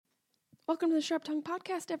Welcome to the Sharp Tongue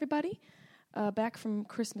Podcast, everybody. Back from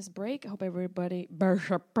Christmas break. I hope everybody... I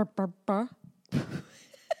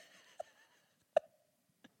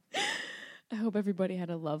hope everybody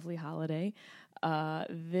had a lovely holiday.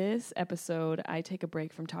 This episode, I take a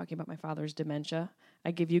break from talking about my father's dementia.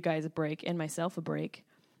 I give you guys a break and myself a break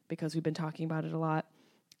because we've been talking about it a lot.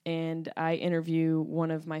 And I interview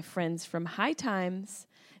one of my friends from High Times,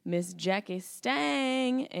 Miss Jackee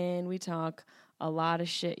Stang, and we talk a lot of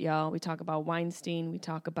shit, y'all. We talk about Weinstein, we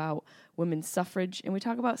talk about women's suffrage, and we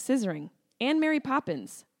talk about scissoring and Mary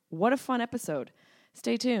Poppins. What a fun episode.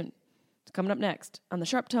 Stay tuned. It's coming up next on the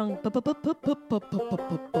Sharp Tongue Podcast.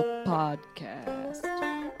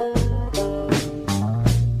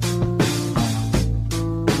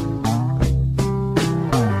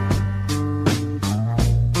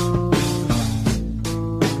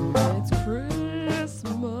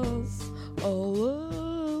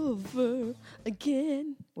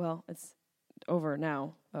 Again. Well, it's over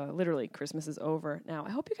now. Literally, Christmas is over now.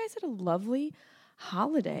 I hope you guys had a lovely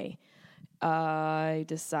holiday. I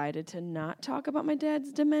decided to not talk about my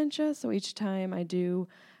dad's dementia, so each time I do,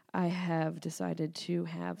 I have decided to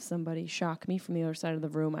have somebody shock me from the other side of the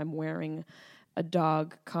room. I'm wearing a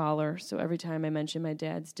dog collar, so every time I mention my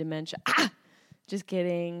dad's dementia, just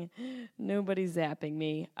kidding, nobody's zapping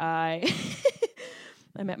me. I'm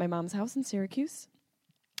at my mom's house in Syracuse.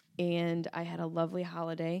 And I had a lovely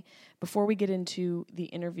holiday. Before we get into the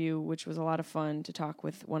interview, which was a lot of fun to talk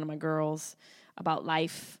with one of my girls about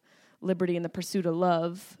life, liberty, and the pursuit of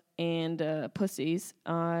love, and pussies,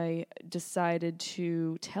 I decided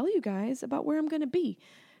to tell you guys about where I'm going to be.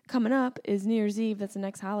 Coming up is New Year's Eve. That's the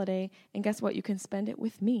next holiday. And guess what? You can spend it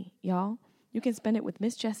with me, y'all. You can spend it with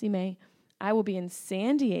Miss Jessimae. I will be in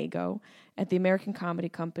San Diego at the American Comedy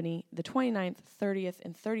Company the 29th, 30th,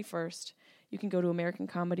 and 31st. You can go to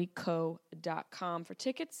AmericanComedyCo.com for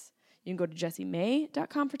tickets. You can go to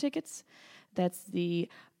Jessimae.com for tickets. That's the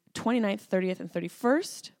 29th, 30th, and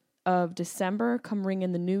 31st of December. Come ring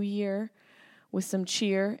in the new year with some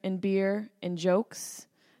cheer and beer and jokes.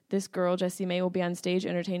 This girl, Jessimae, will be on stage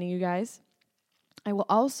entertaining you guys. I will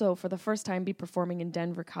also, for the first time, be performing in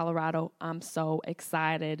Denver, Colorado. I'm so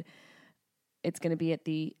excited. It's going to be at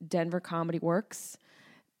the Denver Comedy Works.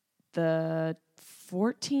 The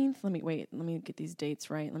 14th, let me get these dates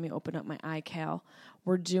right. Let me open up my iCal.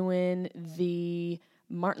 We're doing the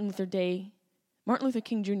Martin Luther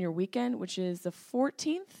King Jr. weekend, which is the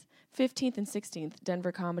 14th, 15th, and 16th,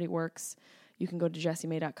 Denver Comedy Works. You can go to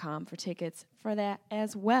Jessimae.com for tickets for that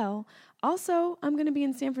as well. Also, I'm going to be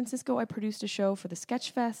in San Francisco. I produced a show for the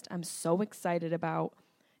Sketch Fest I'm so excited about.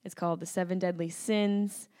 It's called The 7 Deadly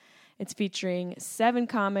Sins. It's featuring 7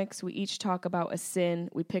 comics. We each talk about a sin.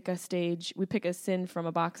 We pick a sin from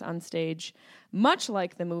a box on stage, much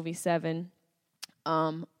like the movie Seven.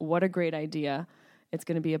 What a great idea. It's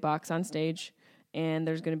going to be a box on stage, and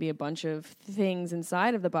there's going to be a bunch of things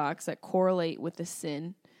inside of the box that correlate with the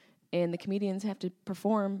sin, and the comedians have to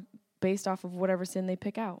perform based off of whatever sin they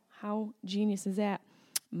pick out. How genius is that?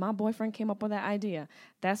 My boyfriend came up with that idea.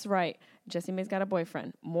 That's right. Jessimae's got a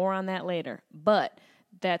boyfriend. More on that later. But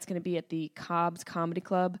that's going to be at the Cobb's Comedy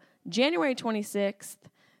Club, January 26th,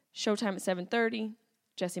 showtime at 7:30,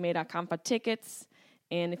 Jessimae.com for tickets.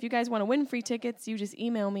 And if you guys want to win free tickets, you just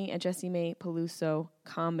email me at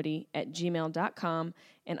jessimaepelusocomedy@gmail.com,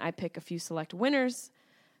 and I pick a few select winners.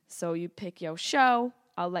 So you pick your show.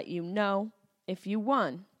 I'll let you know if you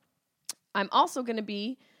won. I'm also going to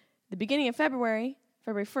be, the beginning of February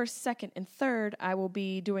 1st, 2nd, and 3rd, I will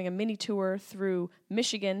be doing a mini tour through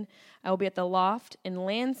Michigan. I will be at the Loft in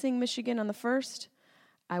Lansing, Michigan on the 1st.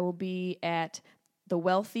 I will be at the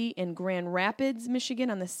Wealthy in Grand Rapids, Michigan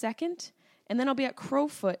on the 2nd. And then I'll be at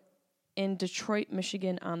Crowfoot in Detroit,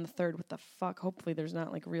 Michigan on the 3rd. What the fuck? Hopefully there's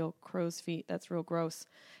not like real crow's feet. That's real gross.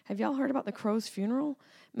 Have y'all heard about the crow's funeral?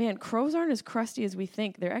 Man, crows aren't as crusty as we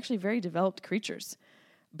think. They're actually very developed creatures.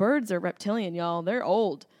 Birds are reptilian, y'all. They're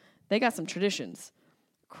old. They got some traditions.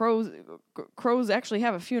 Crows actually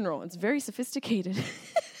have a funeral. It's very sophisticated.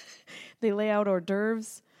 They lay out hors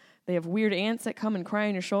d'oeuvres. They have weird aunts that come and cry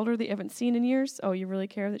on your shoulder that you haven't seen in years. Oh, you really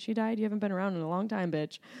care that she died? You haven't been around in a long time,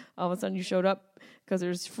 bitch. All of a sudden you showed up because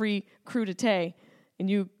there's free crudité, and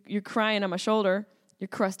you're crying on my shoulder. Your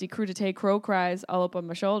crusty crudité crow cries all up on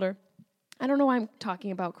my shoulder. I don't know why I'm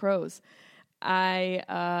talking about crows.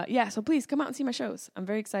 So please come out and see my shows. I'm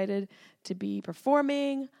very excited to be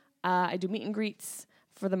performing. I do meet and greets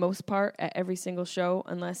for the most part at every single show,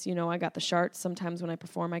 unless, I got the sharts. Sometimes when I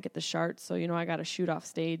perform, I get the sharts, so, I got to shoot off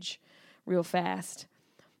stage real fast.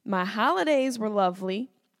 My holidays were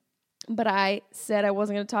lovely, but I said I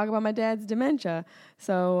wasn't going to talk about my dad's dementia,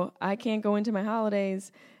 so I can't go into my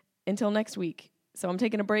holidays until next week. So I'm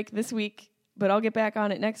taking a break this week, but I'll get back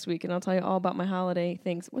on it next week, and I'll tell you all about my holiday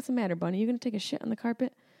things. What's the matter, Bunny? You going to take a shit on the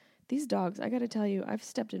carpet? These dogs, I got to tell you, I've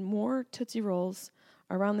stepped in more Tootsie Rolls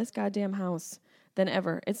around this goddamn house than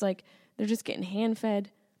ever. It's like they're just getting hand-fed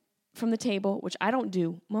from the table, which I don't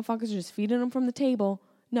do. Motherfuckers are just feeding them from the table.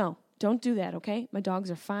 No, don't do that, okay? My dogs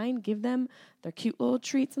are fine. Give them their cute little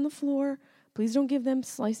treats on the floor. Please don't give them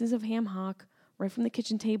slices of ham hock right from the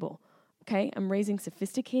kitchen table, okay? I'm raising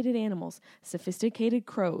sophisticated animals, sophisticated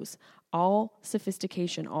crows, all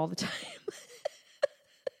sophistication all the time.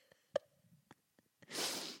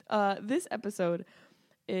 This episode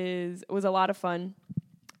was a lot of fun.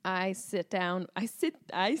 I sat down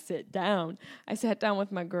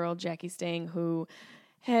with my girl, Jackee Stang, who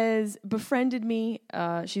has befriended me.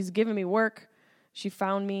 She's given me work. She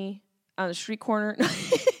found me on the street corner.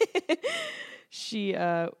 She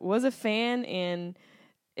was a fan and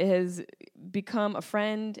has become a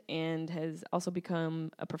friend and has also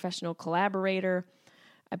become a professional collaborator.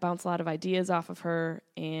 I bounce a lot of ideas off of her,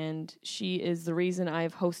 and she is the reason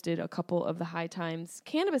I've hosted a couple of the High Times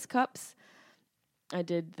Cannabis Cups. I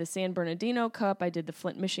did the San Bernardino Cup, I did the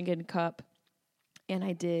Flint, Michigan Cup, and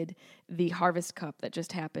I did the Harvest Cup that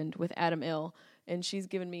just happened with Adam Ill. And she's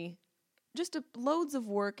given me just loads of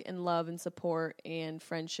work and love and support and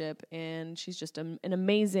friendship, and she's just an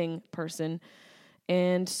amazing person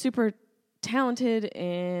and super talented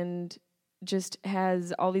and just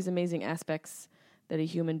has all these amazing aspects that a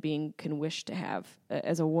human being can wish to have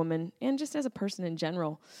as a woman and just as a person in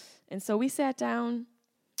general. And so we sat down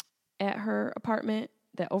at her apartment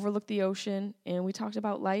that overlooked the ocean, and we talked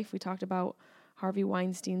about life. We talked about Harvey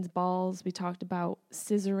Weinstein's balls. We talked about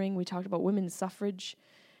scissoring. We talked about women's suffrage.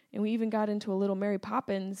 And we even got into a little Mary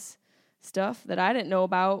Poppins stuff that I didn't know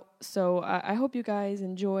about. So I hope you guys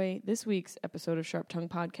enjoy this week's episode of Sharp Tongue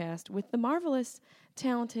Podcast with the marvelous,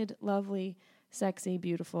 talented, lovely, sexy,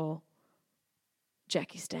 beautiful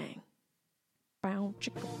Jackee Stang. Bow,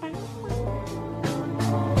 chicka, bow.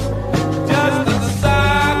 Just a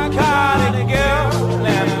psychotic girl,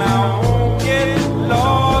 and I won't get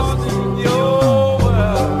lost in your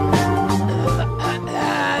world.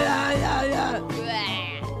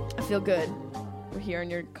 I feel good. We're here on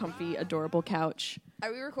your comfy, adorable couch.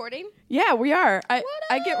 Are we recording? Yeah, we are. I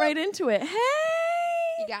get right into it. Hey!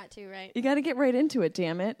 You got to, right? You got to get right into it,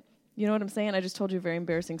 damn it. You know what I'm saying? I just told you a very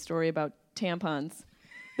embarrassing story about tampons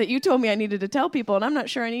that you told me I needed to tell people, and I'm not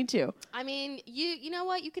sure I need to. I mean, you know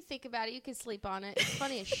what? You could think about it. You could sleep on it. It's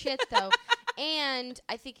funny as shit, though. And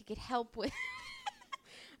I think it could help with...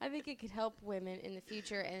 I think it could help women in the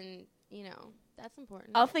future, and, you know, that's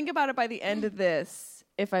important. I'll think about it by the end of this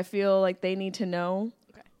if I feel like they need to know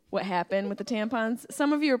what happened with the tampons.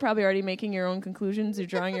 Some of you are probably already making your own conclusions or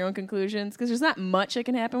drawing your own conclusions, because there's not much that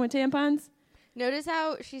can happen with tampons. Notice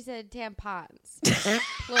how she said tampons.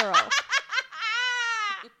 Plural.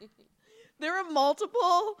 There were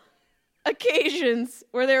multiple occasions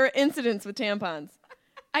where there were incidents with tampons.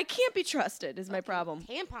 I can't be trusted is my problem.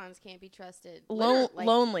 Tampons can't be trusted.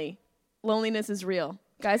 Lonely. Loneliness is real.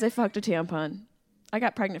 Guys, I fucked a tampon. I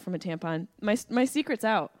got pregnant from a tampon. My secret's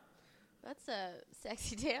out. That's a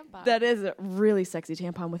sexy tampon. That is a really sexy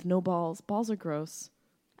tampon with no balls. Balls are gross.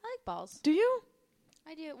 I like balls. Do you?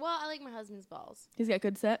 I do. Well, I like my husband's balls. He's got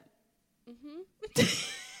good set? Mm-hmm.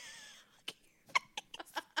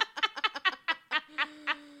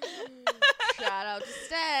 Shout out to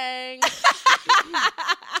Stang.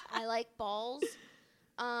 I like balls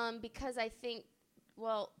because I think,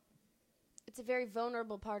 well, it's a very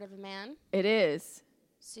vulnerable part of a man. It is.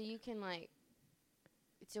 So you can, like,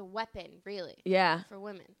 it's a weapon, really. Yeah. For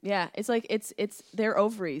women. Yeah. It's like it's their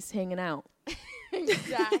ovaries hanging out.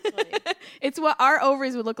 Exactly. It's what our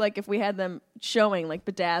ovaries would look like if we had them showing, like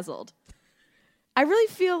bedazzled. I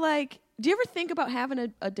really feel like, do you ever think about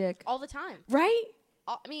having a dick? All the time. Right?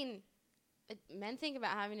 I mean, men think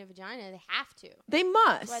about having a vagina. They have to. They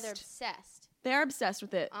must. That's why they're obsessed. They are obsessed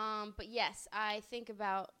with it. But yes, I think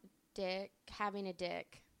about having a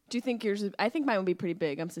dick. Do you think yours? I think mine would be pretty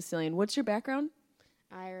big. I'm Sicilian. What's your background?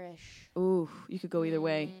 Irish. Ooh, you could go either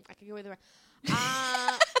way. I could go either way.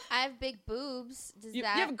 I have big boobs. Does you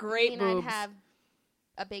that have great mean boobs. I'd have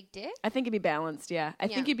a big dick? I think it'd be balanced, yeah. I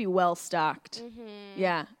think you'd be well stocked. Mm-hmm.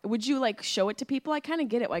 Yeah. Would you, like, show it to people? I kind of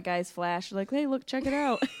get it why guys flash. Like, hey, look, check it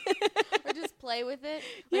out. Or just play with it.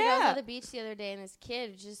 Yeah. I was at the beach the other day, and this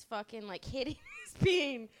kid just fucking, like, hitting his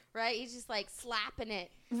bean, right? He's just, like, slapping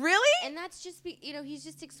it. Really? And that's just, he's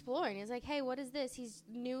just exploring. He's like, hey, what is this? He's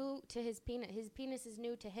new to his penis. His penis is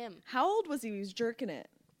new to him. How old was he? He was jerking it.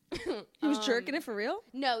 He was jerking it for real?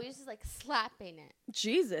 No, he was just like slapping it.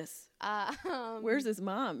 Jesus. Where's his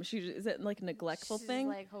mom? Is that like a neglectful she's thing?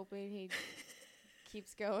 Like hoping he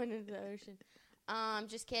keeps going into the ocean.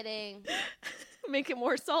 Just kidding. Make it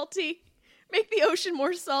more salty. Make the ocean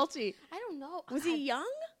more salty. I don't know. Was he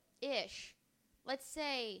young? Ish. Let's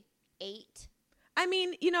say 8. I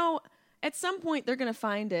mean, at some point they're gonna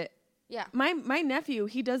find it. Yeah. My nephew,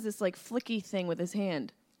 he does this like flicky thing with his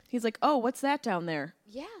hand. He's like, "Oh, what's that down there?"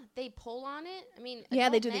 Yeah, they pull on it. I mean, yeah,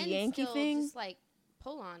 they do men the Yankee still thing. Just like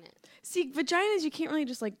pull on it. See, vaginas, you can't really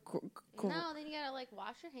just like. No, then you gotta like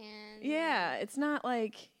wash your hands. Yeah, it's not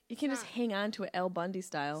like you can just hang on to it Al Bundy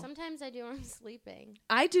style. Sometimes I do when I'm sleeping.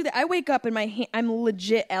 I do that. I wake up and I'm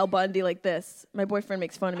legit Al Bundy like this. My boyfriend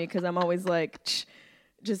makes fun of me because I'm always like.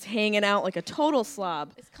 Just hanging out like a total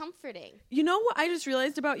slob. It's comforting. You know what I just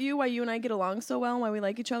realized about you, why you and I get along so well and why we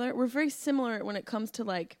like each other? We're very similar when it comes to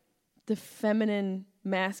like the feminine,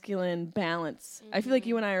 masculine balance. I feel like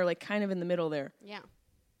you and I are like kind of in the middle there. Yeah.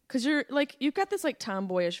 Because you've got this like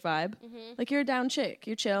tomboyish vibe. Mm-hmm. Like you're a down chick.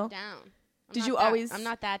 You're chill. Down. I'm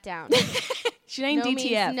not that down. She ain't no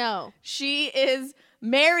DTF. Means no. She is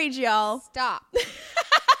married, y'all. Stop.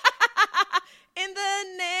 In the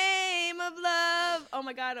name of love. Oh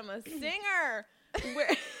my God, I'm a singer.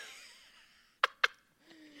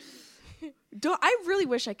 I really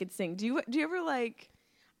wish I could sing. Do you ever like?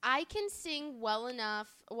 I can sing well enough.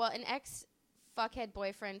 Well, an ex-fuckhead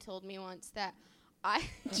boyfriend told me once that I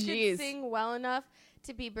could sing well enough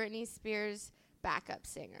to be Britney Spears' backup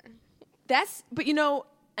singer. But and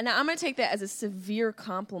I'm going to take that as a severe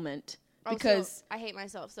compliment. Because I hate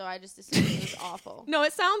myself, so I just assumed it was awful. No,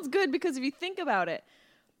 it sounds good because if you think about it,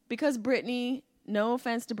 because Britney, no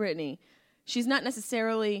offense to Britney, she's not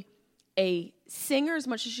necessarily a singer as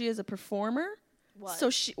much as she is a performer.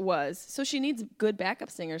 So she needs good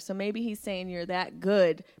backup singers. So maybe he's saying you're that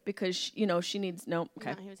good because she needs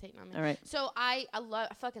okay. No, he was hating on me. All right. So I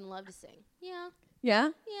fucking love to sing. Yeah.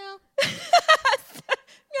 Yeah. Yeah.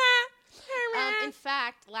 Yeah. In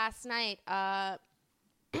fact, last night.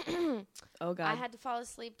 Oh God! I had to fall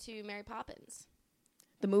asleep to Mary Poppins.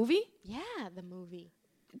 The movie? Yeah, the movie.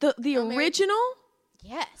 The original?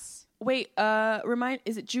 Yes. Wait,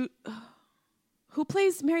 is it who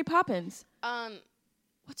plays Mary Poppins?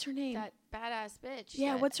 What's her name? That badass bitch.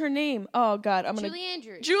 Yeah, what's her name? Oh God, Julie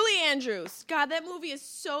Andrews. Julie Andrews. God, that movie is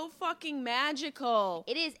so fucking magical.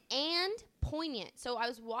 It is, and poignant. So I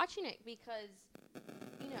was watching it because,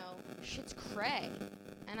 shit's cray.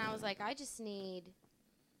 And I was like, I just need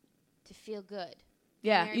to feel good.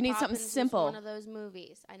 Yeah, Mary you need Poppins something simple. Was one of those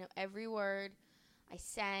movies. I know every word. I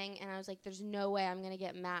sang, and I was like, there's no way I'm going to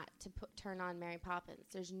get Matt to turn on Mary Poppins.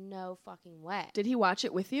 There's no fucking way. Did he watch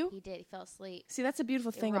it with you? He did. He fell asleep. See, that's a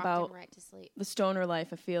beautiful thing rocked about him right to sleep. The stoner life.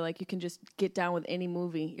 I feel like you can just get down with any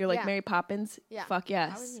movie. You're like, Mary Poppins? Yeah. Fuck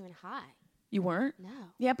yes. I wasn't even high. You weren't? No.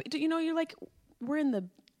 Yeah, but you're like, we're in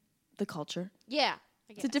the culture. Yeah.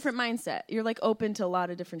 It's a different mindset. You're like open to a lot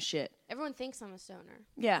of different shit. Everyone thinks I'm a stoner.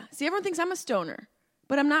 Yeah. See, everyone thinks I'm a stoner.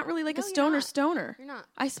 But I'm not really like a stoner. You're not.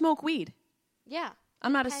 I smoke weed. Yeah.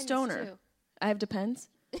 I'm not a stoner. Too. I have Depends.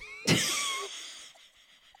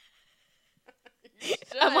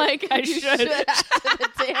 I'm like, I should. After the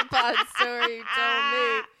tampon story you told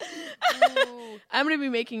me. Ooh. I'm going to be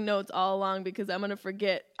making notes all along because I'm going to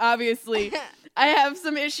forget. Obviously, I have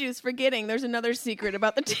some issues forgetting. There's another secret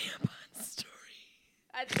about the tampon story.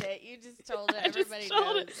 That's it. You just told it. Everybody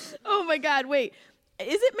knows. Oh, my God. Wait.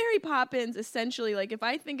 Is it Mary Poppins essentially, like, if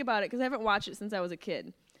I think about it, because I haven't watched it since I was a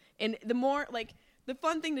kid, and the more, like, the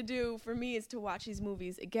fun thing to do for me is to watch these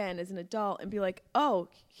movies again as an adult and be like, oh,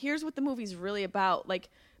 here's what the movie's really about. Like,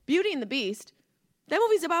 Beauty and the Beast, that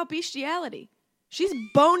movie's about bestiality. She's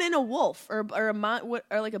boning a wolf or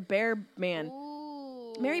like a bear man.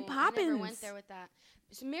 Ooh, Mary Poppins. I never went there with that.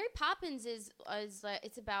 So Mary Poppins is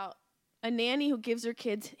it's about a nanny who gives her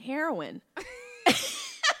kids heroin.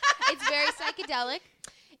 It's very psychedelic.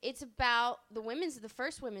 It's about the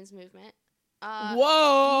first women's movement.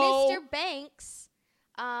 Whoa! Mr. Banks,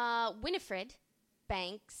 Winifred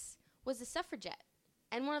Banks, was a suffragette.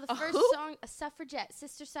 And one of the first songs, a suffragette,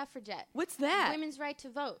 sister suffragette. What's that? Women's right to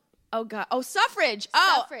vote. Oh, God. Oh, suffrage.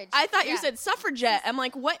 Suffrage. I thought you said suffragette. I'm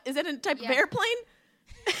like, what? Is that a type of airplane?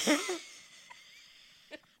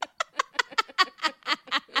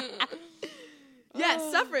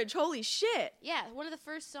 Yeah, suffrage. Holy shit. Yeah, one of the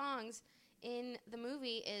first songs in the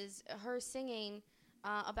movie is her singing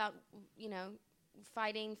about,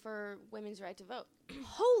 fighting for women's right to vote.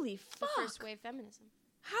 Holy fuck. The first wave feminism.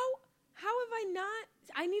 How have I not?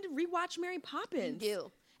 I need to rewatch Mary Poppins. You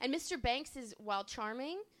do. And Mr. Banks is, while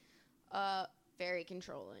charming, very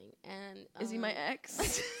controlling. And Is he my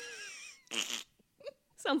ex?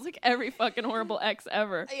 Sounds like every fucking horrible ex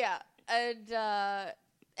ever. Yeah. And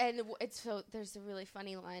it's so there's a really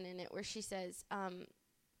funny line in it where she says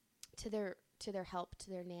to their help, to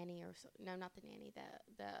their nanny or so, no, not the nanny,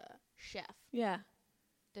 the chef. Yeah.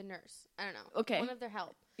 The nurse. I don't know. Okay. One of their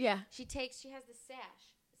help. Yeah. She has the sash.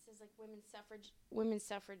 It says like women's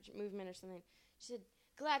suffrage movement or something. She said,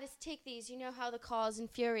 "Gladys, take these. You know how the cause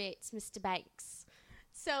infuriates Mr. Banks."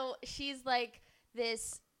 So she's like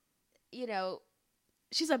this, you know,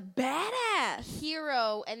 she's a badass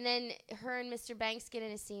hero, and then her and Mr. Banks get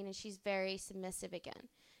in a scene, and she's very submissive again.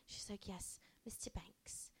 She's like, "Yes, Mr.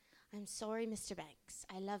 Banks. I'm sorry, Mr. Banks.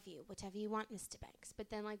 I love you. Whatever you want, Mr. Banks." But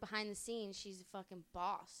then, like, behind the scenes, she's a fucking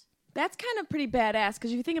boss. That's kind of pretty badass,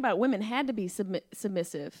 because if you think about it, women had to be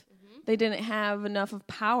submissive. Mm-hmm. They didn't have enough of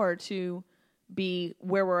power to be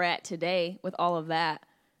where we're at today with all of that.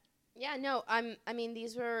 Yeah, no,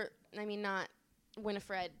 not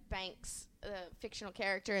Winifred Banks, the fictional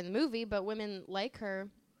character in the movie, but women like her.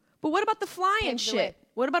 But what about the flying shit?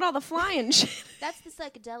 What about all the flying shit? That's the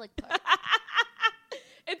psychedelic part.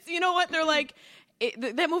 It's, you know what, they're like,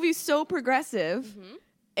 that movie's so progressive, mm-hmm.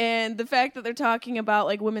 and the fact that they're talking about,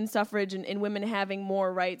 like, women's suffrage and women having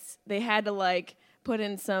more rights, they had to, like, put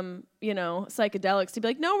in some, you know, psychedelics to be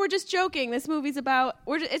like, no, we're just joking. This movie's about,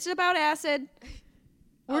 it's about acid.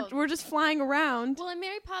 We're just flying around. Well, and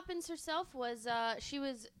Mary Poppins herself was,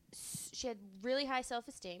 she had really high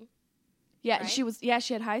self-esteem. Yeah, right?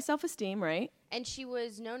 She had high self-esteem, right? And she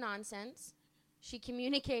was no nonsense. She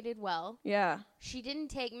communicated well. Yeah. She didn't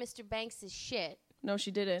take Mr. Banks' shit. No, she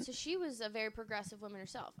didn't. So she was a very progressive woman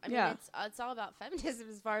herself. I yeah. mean, it's all about feminism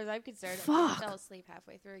as far as I'm concerned. Fuck. I fell asleep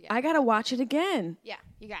halfway through again. I gotta watch it again. Yeah,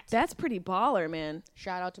 you got to. That's pretty baller, man.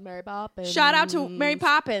 Shout out to Mary Poppins. Shout out to Mary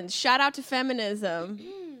Poppins. Shout out to feminism.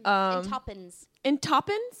 And Toppins. In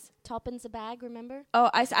Toppins? Toppins a bag, remember? Oh,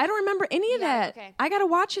 I don't remember any of that. Okay. I gotta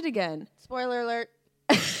watch it again. Spoiler alert.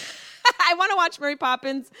 I want to watch Mary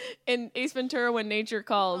Poppins and Ace Ventura: When Nature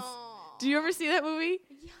Calls. Aww. Do you ever see that movie?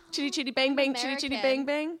 Yeah. Chitty Chitty Bang Bang, Chitty Chitty Bang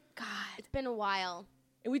Bang. God, it's been a while.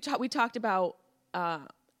 And we talked about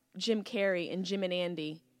Jim Carrey and Jim and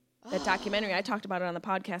Andy, that documentary. I talked about it on the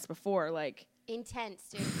podcast before. Like, intense,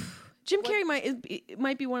 dude. Jim Carrey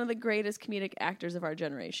might be one of the greatest comedic actors of our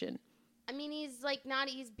generation. I mean,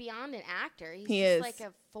 he's beyond an actor. He's just is. Like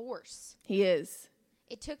a force. He is.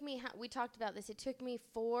 It took me, we talked about this, it took me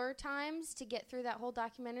 4 times to get through that whole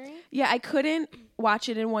documentary. Yeah, I couldn't watch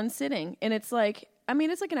it in one sitting. And it's like, I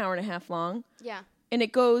mean, it's like an hour and a half long. Yeah. And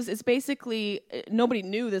it's basically, nobody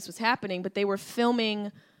knew this was happening, but they were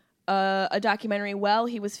filming a documentary while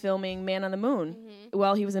he was filming Man on the Moon. Mm-hmm.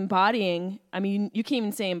 While he was embodying, I mean, you can't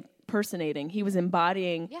even say impersonating, he was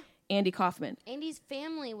embodying Andy Kaufman. Andy's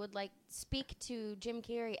family would, like, speak to Jim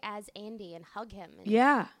Carrey as Andy and hug him. And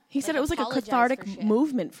yeah. He said it was like a cathartic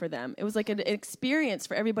movement for them. It was like an experience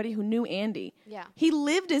for everybody who knew Andy. Yeah. He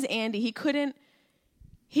lived as Andy. He couldn't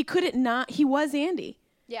not, he was Andy.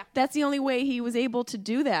 Yeah. That's the only way he was able to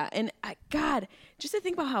do that. And God, just to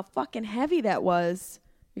think about how fucking heavy that was.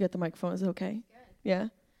 You got the microphone, is it okay? Good. Yeah?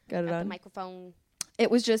 Got it on? The microphone.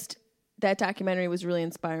 It was just, that documentary was really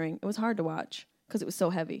inspiring. It was hard to watch because it was so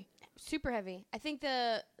heavy. Super heavy. I think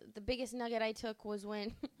the biggest nugget I took was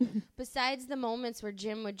when, besides the moments where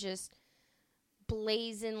Jim would just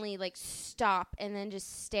blazingly, like, stop and then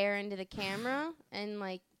just stare into the camera and,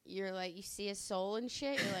 like, you're like, you see his soul and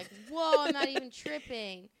shit. You're like, whoa, I'm not even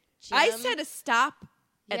tripping. Jim. I said a stop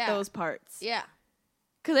at those parts. Yeah.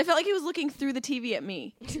 Because I felt like he was looking through the TV at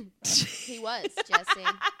me. He was, Jesse.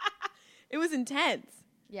 It was intense.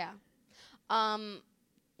 Yeah.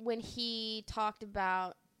 When he talked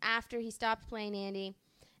about, after he stopped playing Andy,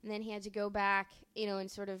 and then he had to go back, you know, and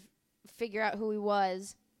sort of figure out who he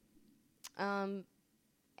was, and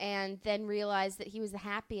then realize that he was the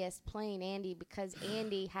happiest playing Andy because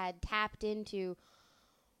Andy had tapped into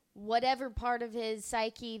whatever part of his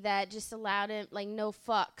psyche that just allowed him, like, no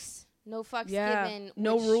fucks given.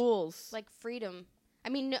 No rules. Like, freedom. I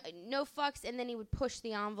mean, no fucks, and then he would push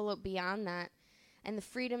the envelope beyond that. And the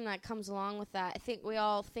freedom that comes along with that, I think we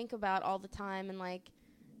all think about all the time and, like,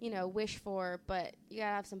 you know, wish for, but you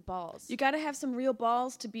gotta have some balls. You gotta have some real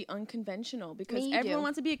balls to be unconventional because everyone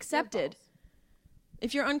wants to be accepted.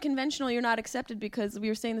 If you're unconventional, you're not accepted because we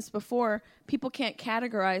were saying this before, people can't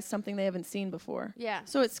categorize something they haven't seen before. Yeah.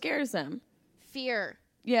 So it scares them. Fear.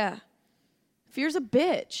 Yeah. Fear's a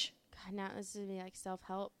bitch. God, now this is gonna be like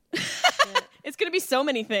self-help. It's gonna be so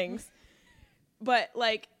many things. But,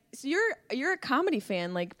 like, so you're a comedy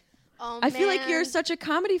fan, like, oh, I feel like you're such a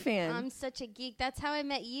comedy fan. I'm such a geek. That's how I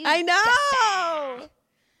met you. I know.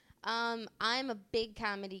 I'm a big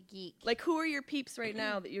comedy geek. Like, who are your peeps right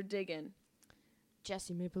now that you're digging?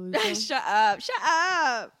 Jessimae. Shut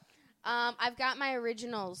up. I've got my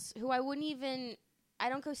originals, who I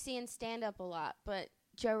don't go seeing stand-up a lot, but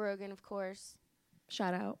Joe Rogan, of course.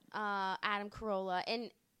 Shout out. Adam Carolla,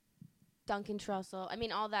 and Duncan Trussell. I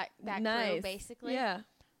mean, all that nice. crew, basically. Yeah.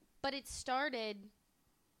 But it started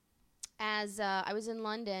as I was in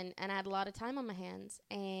London, and I had a lot of time on my hands,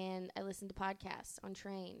 and I listened to podcasts on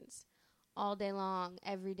trains all day long,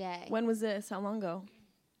 every day. When was this? How long ago?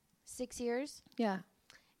 6 years. Yeah.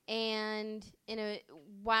 And in a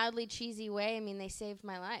wildly cheesy way, I mean, they saved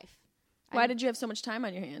my life. Why did you have so much time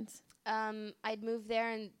on your hands? I'd moved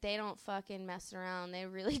there, and they don't fucking mess around. They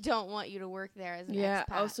really don't want you to work there as an expat.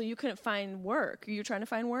 Oh, so you couldn't find work. Are you trying to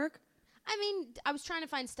find work? I mean, I was trying to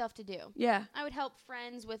find stuff to do. Yeah. I would help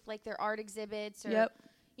friends with, like, their art exhibits or,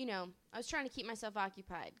 you know, I was trying to keep myself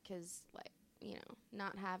occupied because, like, you know,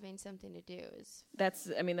 not having something to do is... That's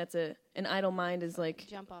an idle mind is like...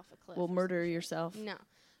 Jump off a cliff. Will murder yourself. No.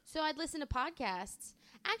 So I'd listen to podcasts.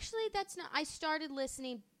 Actually, that's not... I started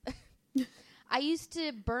listening... I used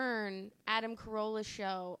to burn Adam Carolla's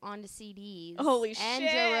show onto CDs. Holy shit. And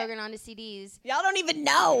Joe Rogan onto CDs. Y'all don't even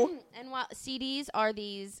know. And while CDs are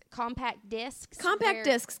these compact discs. Compact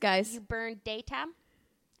discs, guys. You burn data,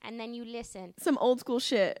 and then you listen. Some old school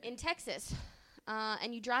shit. In Texas.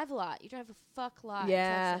 And you drive a lot. You drive a fuck lot in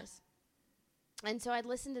Texas. And so I'd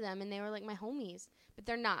listen to them, and they were like my homies. But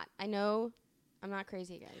they're not. I know I'm not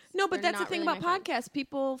crazy, guys. No, but that's the thing about podcasts.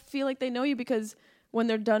 People feel like they know you because when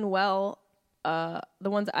they're done well... the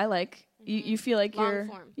ones I like, you feel like long you're...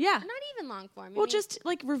 form. Yeah. Not even long form. Well, just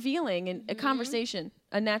like revealing and a conversation,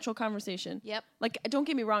 a natural conversation. Yep. Like, don't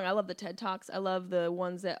get me wrong, I love the TED Talks. I love the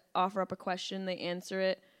ones that offer up a question, they answer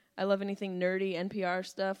it. I love anything nerdy NPR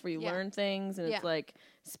stuff where you learn things and it's like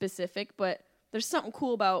specific. But there's something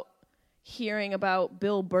cool about hearing about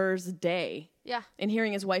Bill Burr's day. Yeah. And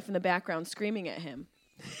hearing his wife in the background screaming at him.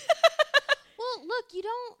 Well, look,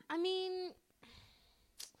 I mean...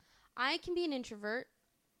 I can be an introvert,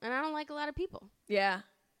 and I don't like a lot of people. Yeah.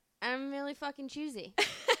 I'm really fucking choosy.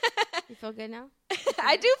 You feel good now?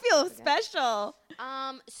 I do feel special.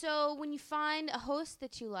 So when you find a host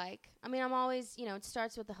that you like, I mean, I'm always, it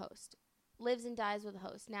starts with the host. Lives and dies with the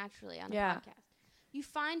host, naturally, on a podcast. You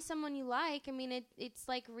find someone you like, I mean, it's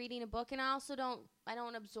like reading a book, and I also don't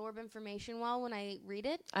absorb information well when I read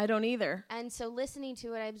it. I don't either. And so listening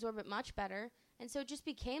to it, I absorb it much better. And so it just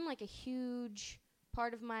became like a huge...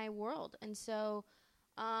 part of my world. And so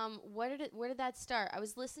where did that start? I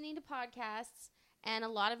was listening to podcasts, and a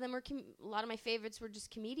lot of them were a lot of my favorites were just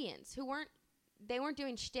comedians who weren't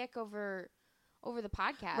doing shtick over the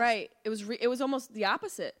podcast. Right. It was almost the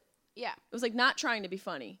opposite. Yeah. It was like not trying to be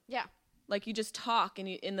funny. Yeah. Like you just talk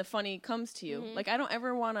and the funny comes to you. Mm-hmm. Like I don't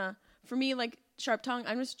ever want to, for me, like sharp tongue,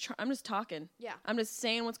 I'm just talking. Yeah. I'm just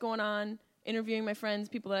saying what's going on, interviewing my friends,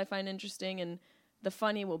 people that I find interesting, and the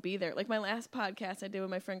funny will be there. Like my last podcast I did with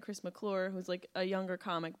my friend Chris McClure, who's like a younger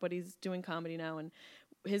comic, but he's doing comedy now, and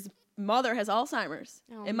his mother has Alzheimer's,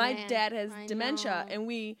 and my dad has dementia,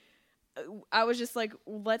 and I was just like,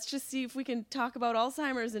 let's just see if we can talk about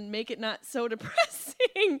Alzheimer's and make it not so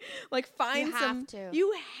depressing. Like you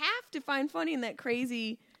have to find funny in that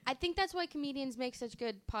crazy. I think that's why comedians make such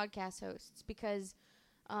good podcast hosts, because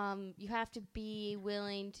you have to be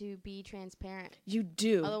willing to be transparent. You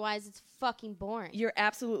do. Otherwise, it's fucking boring. You're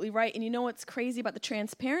absolutely right. And you know what's crazy about the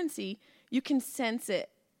transparency? You can sense it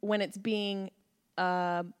when it's being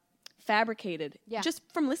fabricated. Yeah. Just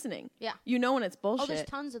from listening. Yeah. You know when it's bullshit. Oh, there's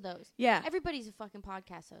tons of those. Yeah. Everybody's a fucking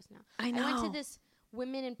podcast host now. I know. I went to this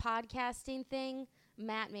women in podcasting thing.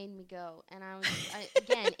 Matt made me go. And I was,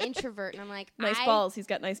 again, introvert. And I'm like, nice balls. He's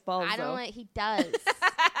got nice balls, I don't like, he does.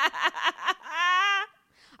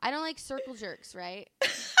 I don't like circle jerks, right?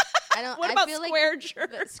 What about square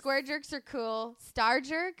jerks? Square jerks are cool. Star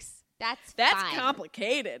jerks, that's fine.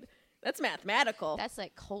 Complicated. That's mathematical. That's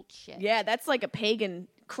like cult shit. Yeah, that's like a pagan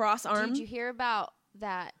cross arm. Did you hear about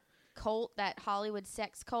that cult, that Hollywood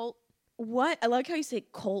sex cult? What? I like how you say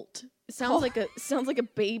cult. It sounds like a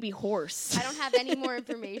baby horse. I don't have any more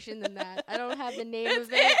information than that. I don't have the name of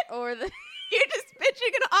it or the... You're just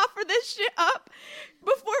bitching and offer this shit up.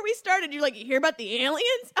 Before we started, you're like, you hear about the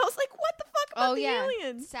aliens? I was like, what the fuck about the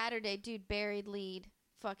aliens? Saturday, dude, buried lead,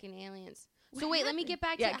 fucking aliens. So wait, let me get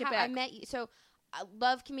back to how I met you. So I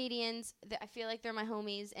love comedians. I feel like they're my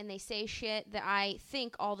homies, and they say shit that I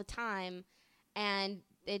think all the time, and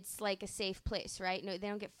it's like a safe place, right? No, they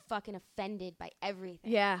don't get fucking offended by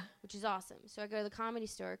everything. Yeah. Which is awesome. So I go to the Comedy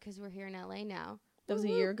Store because we're here in LA now. That was a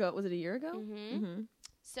year ago. Was it a year ago? Mm-hmm.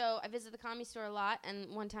 So I visit the Comedy Store a lot,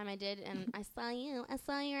 and one time I did, and I saw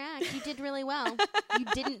your act. You did really well. You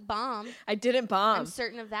didn't bomb. I didn't bomb. I'm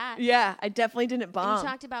certain of that. Yeah, I definitely didn't bomb. And you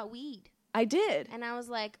talked about weed. I did. And I was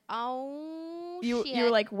like, oh, you shit. You were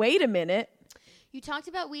like, wait a minute. You talked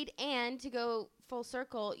about weed, and to go full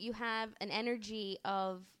circle, you have an energy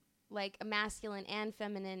of like a masculine and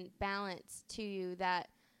feminine balance to you that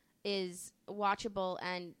is watchable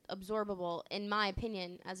and absorbable, in my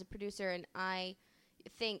opinion, as a producer. And I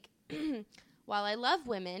think while I love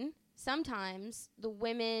women, sometimes the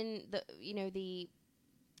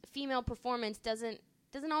female performance doesn't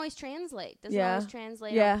always translate. Doesn't always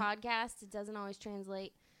translate on podcasts. It doesn't always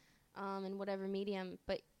translate in whatever medium,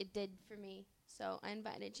 but it did for me. So I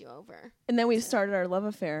invited you over. And then we started our love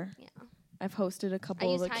affair. Yeah. I've hosted a couple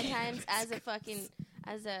I of use High Times as a fucking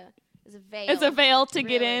as a veil. As a veil to really,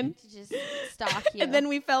 get in. To just stalk you. And then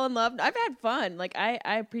we fell in love. I've had fun. Like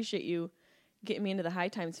I appreciate you getting me into the High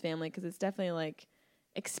Times family, because it's definitely like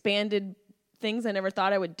expanded things I never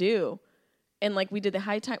thought I would do. And like we did the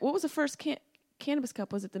High Time. What was the first cannabis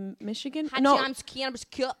cup? Was it the Michigan? High Times Cannabis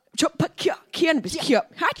Cup. Cannabis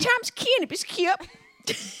Cup. High Times Cannabis Cup.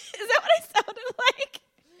 Is that what I sounded like?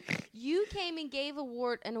 You came and gave an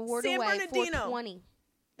award San away Bernardino. for 20.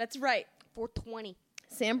 That's right. For 20.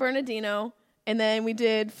 San Bernardino. And then we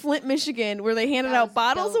did Flint, Michigan, where they handed out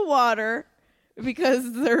bottles dope. of water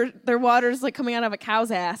because their water's like coming out of a cow's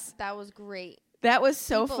ass. That was great. That was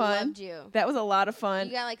so People fun. loved you. That was a lot of fun.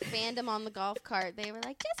 You got like fandom on the golf cart. They were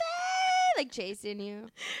like, Jessimae! Like chasing you. And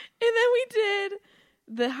then we did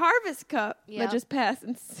the Harvest Cup that just passed.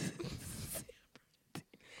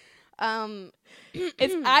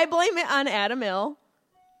 I blame it on Adam Ill.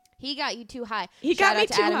 He got you too high. He got me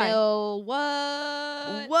too high. Ill.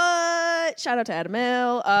 What? Shout out to Adam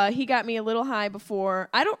Ill. He got me a little high before.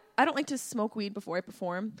 I don't like to smoke weed before I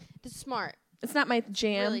perform. This is smart. It's not my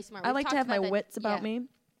jam. Really smart. I like to have my wits about me.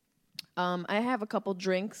 I have a couple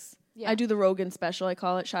drinks. Yeah. I do the Rogan special, I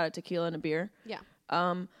call it. Shout out tequila and a beer. Yeah.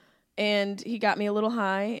 And he got me a little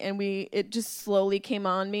high, and it just slowly came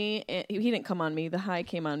on me. And he didn't come on me. The high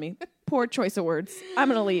came on me. Poor choice of words. I'm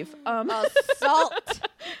going to leave. Assault.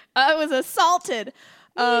 I was assaulted.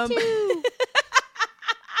 Me too.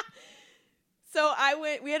 So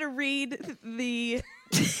we had to read the...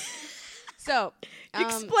 So...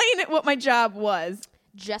 explain it what my job was.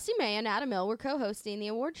 Jessimae and Adam Ill were co-hosting the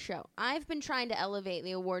award show. I've been trying to elevate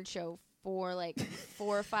the award show for like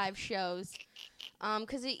 4 or 5 shows.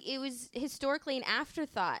 Because it was historically an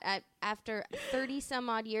afterthought. After 30 some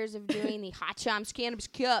odd years of doing the Hot Times Cannabis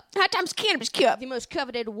Cup. Hot Times Cannabis Cup. The most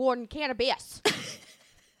coveted award in cannabis.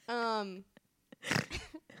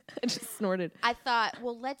 I just snorted. I thought,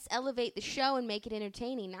 well, let's elevate the show and make it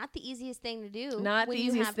entertaining. Not the easiest thing to do. Not the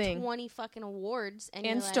easiest thing. When you have 20 fucking awards.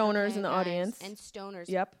 And stoners like, in the audience. And stoners.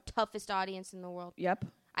 Yep. Toughest audience in the world. Yep.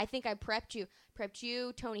 I think I prepped you.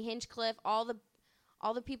 Tony Hinchcliffe, all the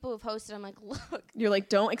people who've hosted. I'm like, look. You're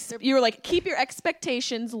like, you were like, keep your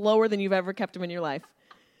expectations lower than you've ever kept them in your life.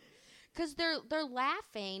 Because they're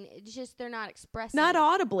laughing. It's just they're not expressing. Not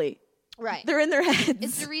audibly. Right. They're in their heads.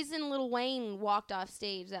 It's the reason Lil Wayne walked off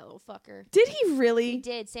stage, that little fucker. Did he really? He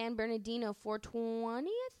did. San Bernardino 420,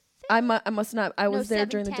 I think? I must not. I was there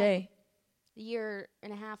during the day. A year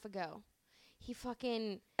and a half ago. He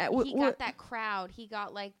fucking... he got that crowd. He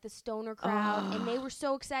got, like, the stoner crowd. And they were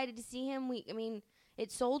so excited to see him.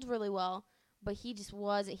 It sold really well. But he just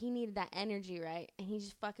wasn't. He needed that energy, right? And he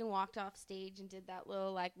just fucking walked off stage and did that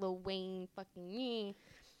little, like, Lil Wayne fucking...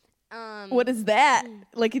 what is that?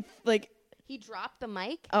 Like he dropped the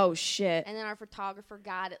mic. Oh shit! And then our photographer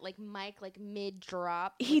got it like mid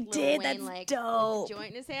drop. He did. Wayne, that's like, dope. With the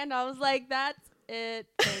joint in his hand. I was like, that's it.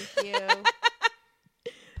 Thank you.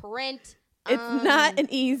 Print. It's not an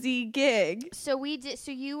easy gig. So we did.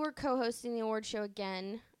 So you were co-hosting the award show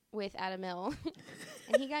again with Adam Ill,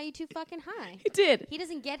 and he got you too fucking high. He did. He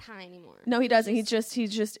doesn't get high anymore. No, he doesn't. He just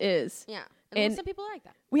is. Yeah. And some people like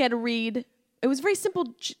that. We had to read. It was a very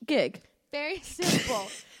simple gig. Very simple.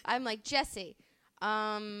 I'm like, Jesse,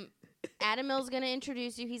 Adam Ill's going to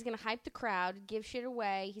introduce you. He's going to hype the crowd, give shit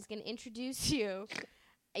away. He's going to introduce you.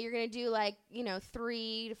 You're going to do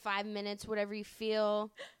 3 to 5 minutes, whatever you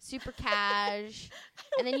feel. Super cash.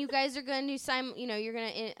 And then you guys are going to do you're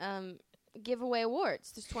going to give away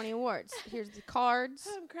awards. There's 20 awards. Here's the cards.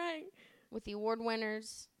 I'm crying. With the award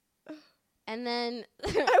winners. And then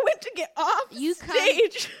I went to get off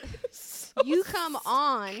stage. You come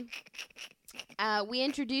on. We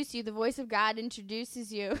introduce you. The voice of God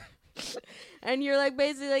introduces you. And you're like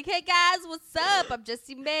basically like, hey guys, what's up? I'm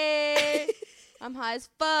Jessimae. I'm high as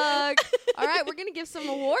fuck. All right, we're going to give some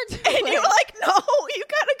awards. And you're like, no, you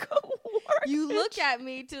got to go You look at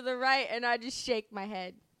me to the right, and I just shake my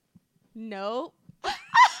head. Nope. I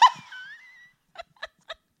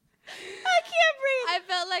can't breathe. I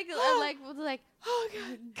felt like oh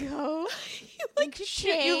god, go.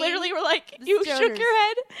 You literally were like, you shook your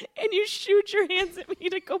head and you shoot your hands at me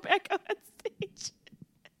to go back out on stage.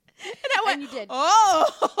 And I went, and you did.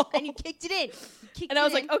 Oh, and you kicked it in. And I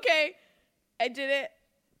was like, okay, I did it.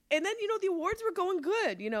 And then the awards were going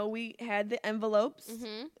good. We had the envelopes,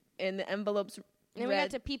 and the envelopes. And we got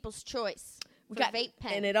to People's Choice. We got vape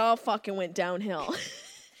pen, and it all fucking went downhill.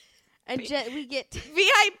 And we get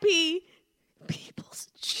VIP People's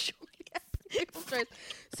Choice. People's Choice.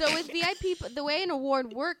 So with VIP, the way an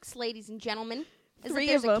award works, ladies and gentlemen, is that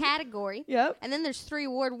there's a category. Yep. And then there's 3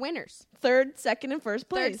 award winners. Third, second, and first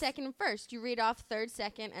place. Third, second, and first. You read off third,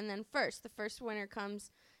 second, and then first. The first winner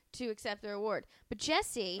comes to accept their award. But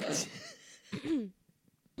Jessie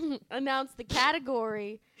announced the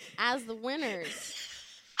category as the winners.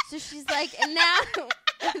 So she's like, and now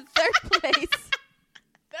third place,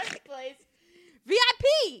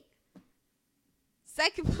 VIP.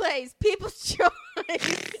 Second place, People's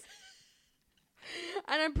Choice.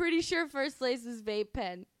 And I'm pretty sure first place is vape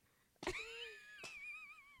pen.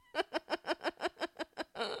 I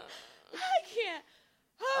can't.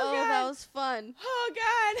 Oh, God. that was fun. Oh,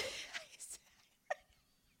 God.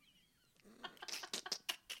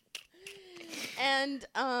 And,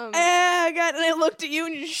 oh, God. And I looked at you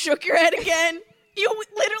and you shook your head again. You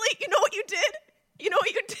literally, you know what you did?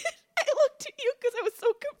 I looked at you because I was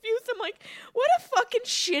so confused. I'm like, what a fucking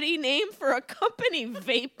shitty name for a company,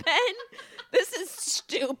 Vape Pen. This is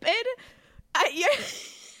stupid. I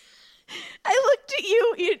looked at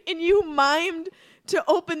you and you mimed to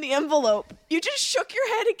open the envelope. You just shook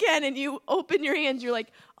your head again and you opened your hands. You're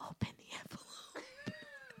like, open the envelope.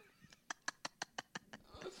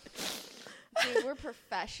 Dude, we're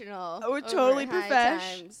professional. We're totally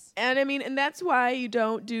professional. And that's why you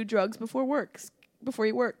don't do drugs before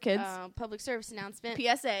you work, kids. Public service announcement.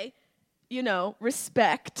 PSA,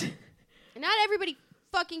 respect. Not everybody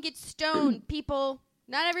fucking gets stoned, people.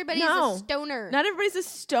 Not everybody is a stoner. Not everybody's a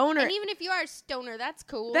stoner. And even if you are a stoner, that's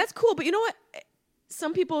cool. That's cool, but you know what?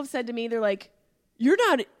 Some people have said to me, they're like, you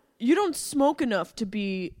don't smoke enough to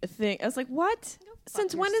be a thing. I was like, what?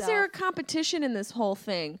 Since when is there a competition in this whole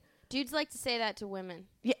thing? Dudes like to say that to women.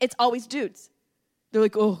 Yeah, it's always dudes. They're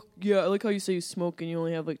like, oh, yeah, I like how you say you smoke and you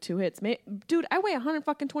only have like 2 hits. Dude, I weigh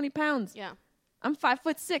 120 pounds. Yeah. I'm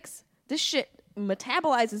 5'6". This shit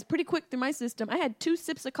metabolizes pretty quick through my system. I had 2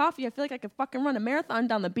 sips of coffee. I feel like I could fucking run a marathon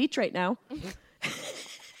down the beach right now.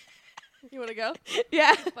 You want to go?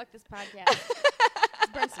 Yeah. Fuck this podcast.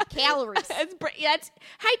 Let's burn some calories. That's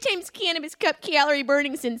High Times Cannabis Cup calorie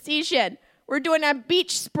burning sensation. We're doing a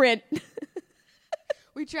beach sprint.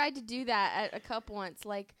 We tried to do that at a cup once,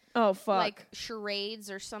 like oh fuck, like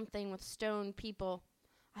charades or something with stoned people.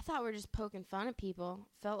 I thought we were just poking fun at people.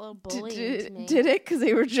 Felt a little bullying to me. Did it? Because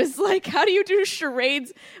they were just like, how do you do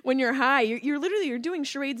charades when you're high? You're doing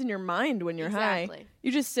charades in your mind when you're high.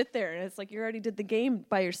 You just sit there and it's like you already did the game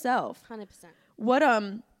by yourself. 100%. What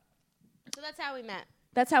So that's how we met.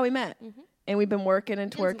 That's how we met, and we've been working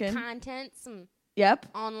and twerking. Some content, some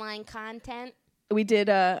online content. We did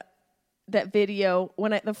that video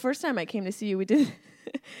the first time I came to see you. We did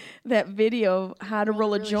that video of how to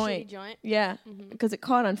roll a really joint. shitty joint. Yeah, because it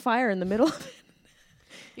caught on fire in the middle of it.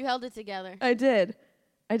 You held it together. I did.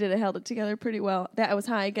 I held it together pretty well. I was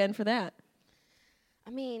high again for that.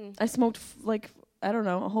 I mean, I smoked I don't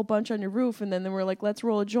know, a whole bunch on your roof, and then they were like, let's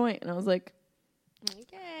roll a joint, and I was like,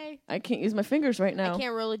 okay. I can't use my fingers right now. I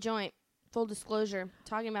can't roll a joint. Full disclosure.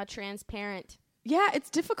 Talking about transparent. Yeah, it's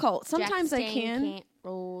difficult. Sometimes I can't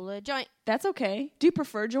roll a joint. That's okay. Do you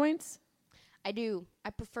prefer joints? I do. I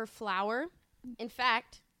prefer flower. In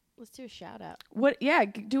fact, let's do a shout out. What? Yeah,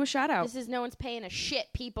 do a shout out. This is no one's paying a shit,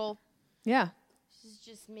 people. Yeah. This is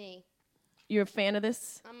just me. You're a fan of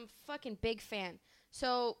this? I'm a fucking big fan.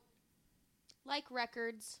 So, like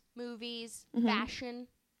records, movies, fashion,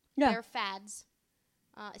 they're fads,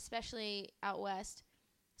 especially out west.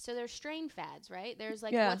 So there's strain fads, right? There's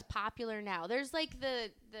like what's popular now. There's like the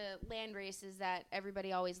land races that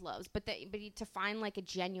everybody always loves, but to find like a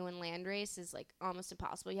genuine land race is like almost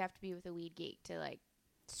impossible. You have to be with a weed geek to like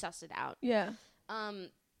suss it out. Yeah.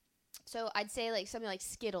 So I'd say like something like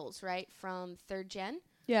Skittles, right, from third gen,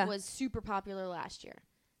 was super popular last year.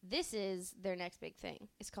 This is their next big thing.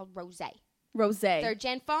 It's called Rosé. Rosé. Third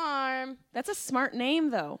gen farm. That's a smart name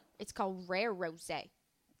though. It's called Rare Rosé.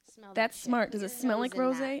 Smell That's smart. Does it smell like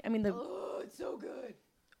rosé? I mean, oh, it's so good.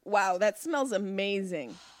 Wow, that smells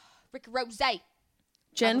amazing. Rick Rosé.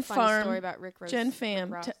 Jen I have a funny Farm. story about Rick Ross. Jen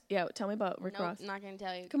Pham. Ross. Tell me about Rick Ross. Not going to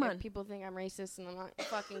tell you. Come If on. people think I'm racist, and I'm not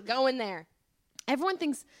fucking going there. Everyone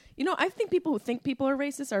thinks, I think people who think people are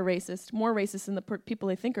racist, more racist than the people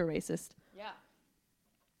they think are racist. Yeah.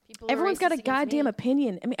 Everyone's got a goddamn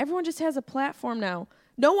opinion. I mean, everyone just has a platform now.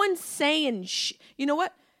 No one's saying you know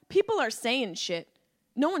what? People are saying shit.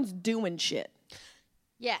 No one's doing shit.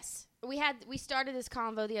 Yes. We started this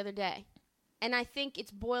convo the other day, and I think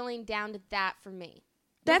it's boiling down to that for me.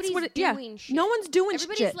 That's Nobody's what it, yeah. doing shit. No one's doing shit.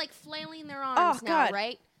 Everybody's like flailing their arms now, God.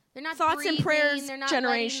 right? They're not Thoughts breathing, and prayers they're not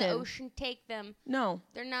generation. letting the ocean take them. No.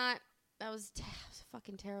 They're not. That was a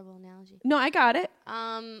fucking terrible analogy. No, I got it.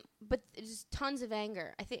 But there's tons of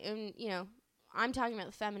anger. I think, I'm talking about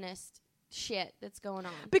the feminist shit that's going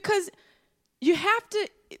on. Because you have to,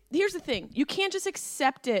 here's the thing. You can't just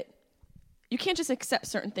accept it. You can't just accept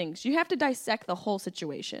certain things. You have to dissect the whole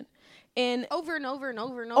situation. And over and over and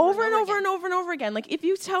over and over and over and over and over again. Like, if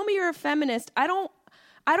you tell me you're a feminist, I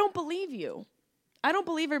don't believe you. I don't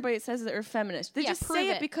believe everybody that says that they're a feminist. They just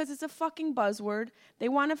say it because it's a fucking buzzword. They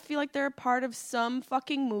want to feel like they're a part of some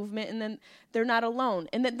fucking movement, and then they're not alone.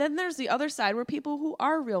 And then there's the other side where people who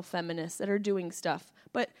are real feminists that are doing stuff.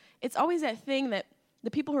 But it's always that thing that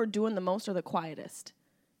the people who are doing the most are the quietest.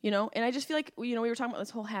 And I just feel like, we were talking about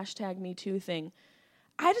this whole hashtag Me Too thing.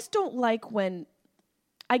 I just don't like when,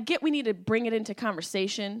 I get we need to bring it into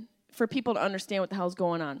conversation for people to understand what the hell's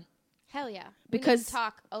going on. Hell yeah. Because we need to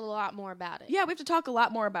talk a lot more about it. Yeah, we have to talk a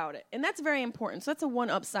lot more about it. And that's very important. So that's a one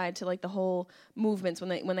upside to like the whole movements when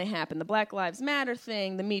they happen. The Black Lives Matter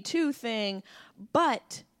thing, the Me Too thing.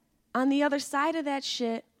 But on the other side of that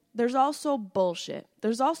shit, there's also bullshit.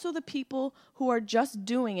 There's also the people who are just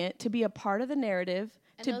doing it to be a part of the narrative.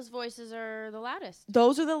 And those voices are the loudest.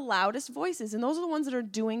 Those are the loudest voices, and those are the ones that are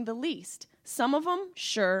doing the least. Some of them,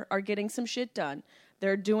 sure, are getting some shit done.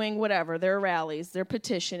 They're doing whatever. They're rallies. They're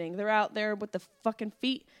petitioning. They're out there with the fucking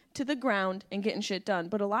feet to the ground and getting shit done.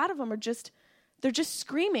 But a lot of them are they're just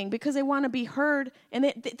screaming because they want to be heard. And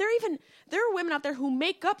there are women out there who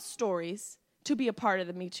make up stories to be a part of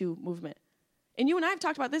the Me Too movement. And you and I have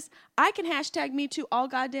talked about this. I can hashtag Me Too all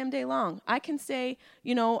goddamn day long. I can say,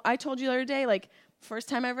 I told you the other day, like, first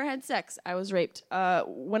time I ever had sex, I was raped.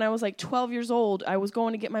 When I was like 12 years old, I was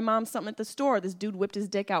going to get my mom something at the store. This dude whipped his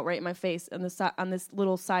dick out right in my face on this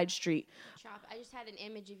little side street. I just had an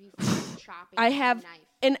image of you chopping. I have, with a knife.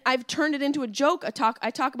 and I've turned it into a joke. I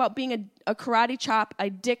talk about being a karate chop, a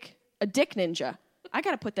dick ninja. I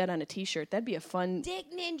gotta put that on a T-shirt. That'd be a fun dick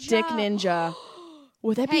ninja. Dick ninja.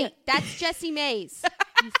 Would that be? That's Jessimae's.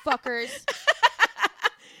 You fuckers.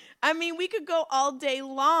 I mean, we could go all day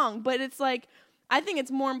long, but it's like, I think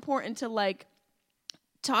it's more important to like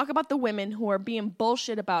talk about the women who are being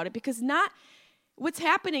bullshit about it, because what's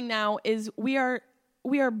happening now is we are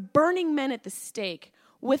burning men at the stake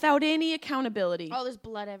without any accountability. Oh, there's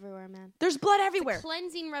blood everywhere, man. There's blood everywhere. It's a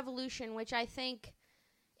cleansing revolution, which I think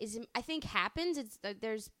happens.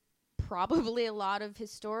 There's probably a lot of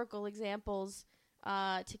historical examples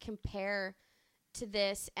to compare to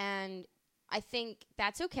this, and I think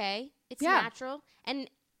that's okay. It's natural, and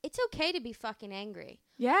it's okay to be fucking angry.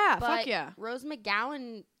 Yeah, but fuck yeah. Rose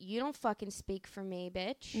McGowan, you don't fucking speak for me,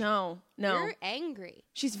 bitch. No. You're angry.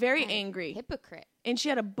 She's very angry. Hypocrite. And she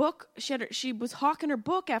had a book. She was hawking her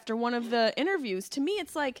book after one of the interviews. To me,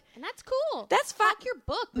 it's like, and that's cool. That's fine. Hawk your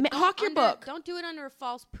book. Hawk your book. Don't do it under a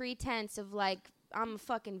false pretense of like, I'm a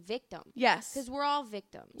fucking victim. Yes. Because we're all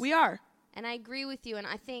victims. We are. And I agree with you. And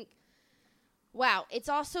I think, wow, it's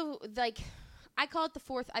also like, I call it the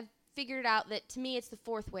fourth. I've figured out that to me it's the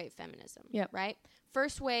fourth wave feminism. Yep. Right?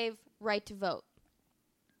 First wave, right to vote.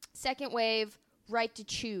 Second wave, right to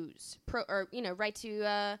choose. Right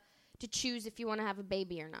to choose if you want to have a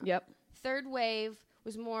baby or not. Yep. Third wave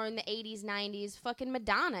was more in the 80s, 90s, fucking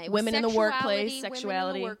Madonna. It was women in the workplace,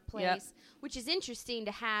 sexuality. Women in the workplace, which is interesting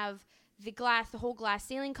to have the whole glass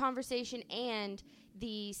ceiling conversation and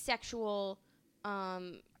the sexual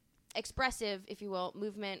expressive, if you will,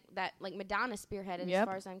 movement that like Madonna spearheaded, as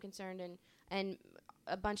far as I'm concerned, and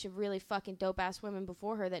a bunch of really fucking dope ass women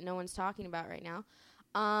before her that no one's talking about right now.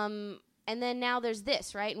 And then now there's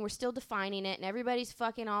this, right? And we're still defining it, and everybody's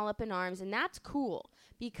fucking all up in arms, and that's cool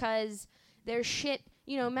because there's shit.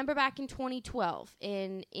 Remember back in 2012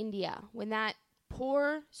 in India when that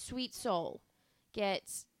poor sweet soul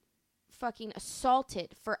gets fucking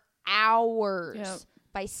assaulted for hours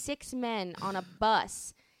by 6 men on a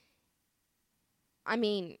bus. I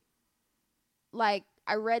mean, like,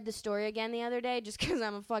 I read the story again the other day just because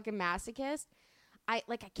I'm a fucking masochist. I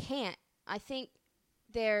can't. I think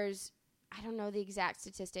there's, I don't know the exact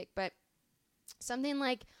statistic, but something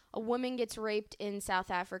like a woman gets raped in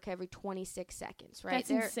South Africa every 26 seconds, right? That's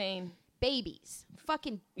insane. Babies.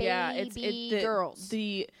 Fucking baby girls.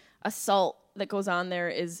 The assault that goes on there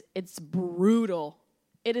it's brutal.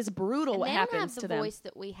 It is brutal what happens to them. They don't have the voice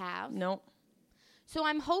that we have. Nope. So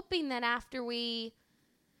I'm hoping that after we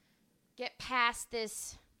get past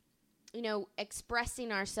this,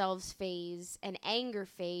 expressing ourselves phase and anger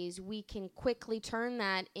phase, we can quickly turn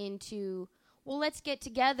that into, well, let's get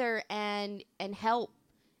together and help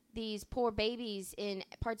these poor babies in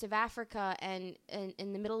parts of Africa and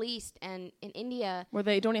in the Middle East and in India, where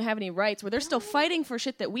they don't even have any rights, where they're still fighting for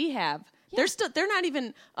shit that we have. Yeah. They're not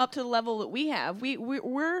even up to the level that we have.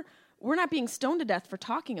 We're not being stoned to death for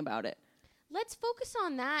talking about it. Let's focus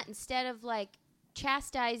on that instead of like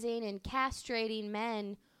chastising and castrating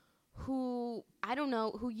men who, I don't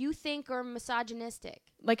know, who you think are misogynistic.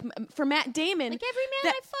 Like for Matt Damon, like every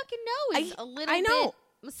man I fucking know is a little bit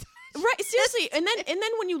misogynistic. Right, seriously. And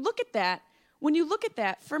then when you look at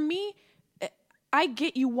that, for me, I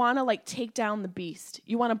get you want to like take down the beast.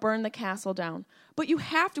 You want to burn the castle down. But you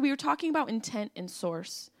have to, we were talking about intent and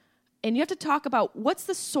source. And you have to talk about what's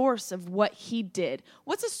the source of what he did.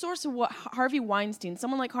 What's the source of what Harvey Weinstein,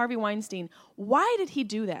 someone like Harvey Weinstein, why did he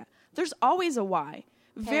do that? There's always a why.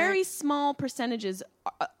 Very small percentages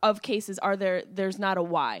of cases there's not a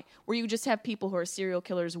why, where you just have people who are serial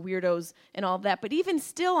killers, weirdos, and all of that. But even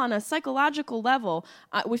still on a psychological level,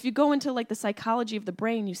 if you go into like the psychology of the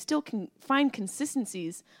brain, you still can find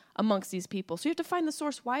consistencies amongst these people. So you have to find the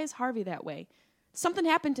source. Why is Harvey that way? Something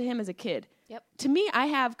happened to him as a kid. Yep. To me, I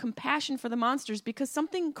have compassion for the monsters because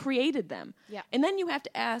something created them. Yep. And then you have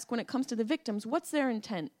to ask, when it comes to the victims, what's their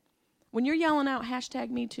intent? When you're yelling out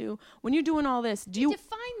 #MeToo, when you're doing all this, do you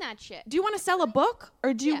define that shit? Do you want to sell a book,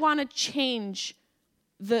 or do you want to change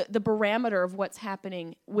the parameter of what's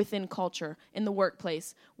happening within culture, in the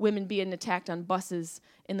workplace, women being attacked on buses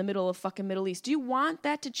in the middle of fucking Middle East? Do you want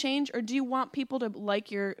that to change, or do you want people to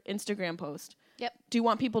like your Instagram post? Yep. Do you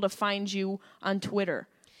want people to find you on Twitter?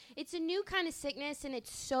 It's a new kind of sickness, and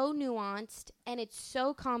it's so nuanced, and it's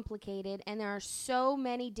so complicated, and there are so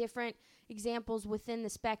many different examples within the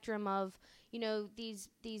spectrum of, these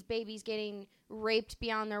babies getting raped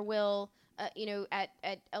beyond their will, at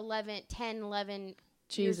 11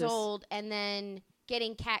 Jesus. years old, and then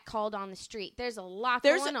getting catcalled on the street. There's a lot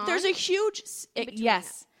going on. There's a huge...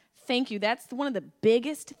 yes. Thank you. That's one of the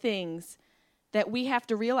biggest things that we have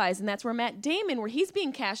to realize, and that's where Matt Damon, where he's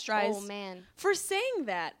being castrized for saying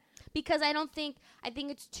that. Because I think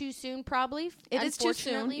it's too soon, probably. It is too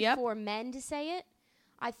soon, yep. For men to say it.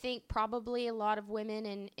 I think probably a lot of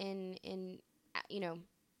women in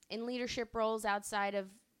leadership roles outside of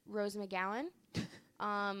Rose McGowan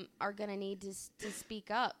are going to need to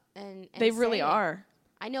speak up and they really are.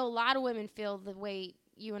 I know a lot of women feel the way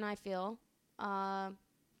you and I feel to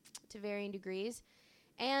varying degrees.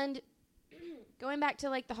 And going back to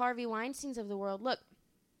like the Harvey Weinsteins of the world, look,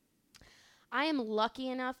 I am lucky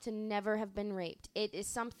enough to never have been raped. It is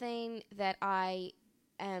something that I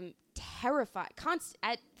am terrified.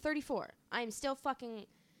 At 34, I am still fucking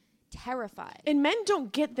terrified. And men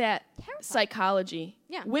don't get that psychology.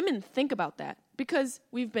 Yeah. Women think about that because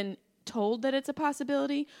we've been told that it's a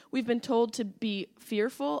possibility. We've been told to be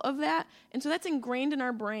fearful of that. And so that's ingrained in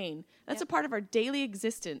our brain. That's a part of our daily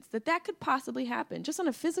existence, that could possibly happen. Just on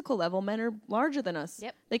a physical level, men are larger than us.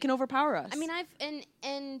 Yep. They can overpower us. I mean,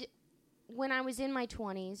 and when I was in my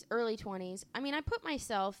 20s, early 20s, I mean, I put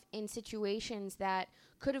myself in situations that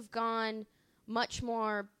could have gone much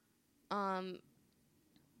more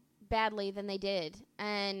badly than they did.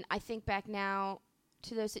 And I think back now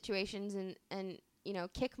to those situations and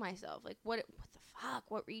kick myself. Like, what the fuck?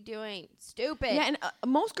 What were you doing? Stupid. Yeah, and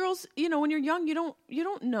most girls, when you're young, you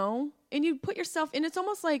don't know. And you put yourself, and it's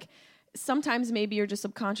almost like sometimes maybe you're just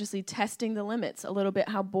subconsciously testing the limits a little bit,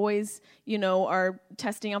 how boys, are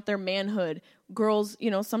testing out their manhood. Girls,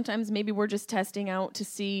 sometimes maybe we're just testing out to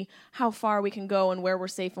see how far we can go and where we're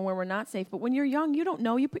safe and where we're not safe. But when you're young, you don't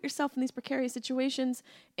know. You put yourself in these precarious situations,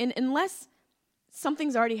 and unless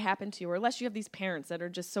something's already happened to you, or unless you have these parents that are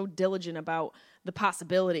just so diligent about the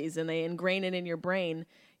possibilities and they ingrain it in your brain,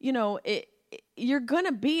 you're going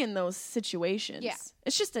to be in those situations. Yeah.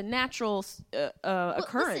 It's just a natural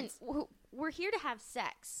occurrence. Listen, we're here to have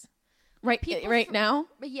sex. Right now?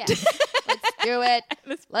 Yeah. Let's do it.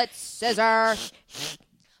 Let's scissor.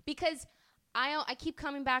 Because I keep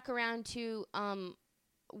coming back around to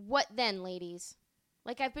what then, ladies?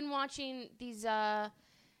 Like, I've been watching these,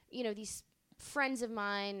 these friends of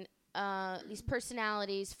mine, these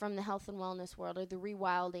personalities from the health and wellness world, or the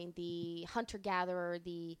rewilding, the hunter-gatherer,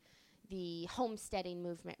 the homesteading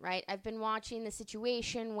movement, right? I've been watching the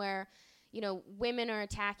situation where, women are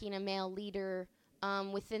attacking a male leader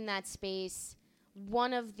within that space.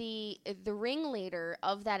 One of the ringleader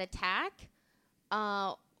of that attack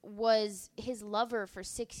was his lover for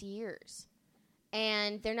 6 years.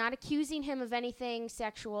 And they're not accusing him of anything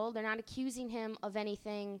sexual. They're not accusing him of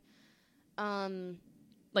anything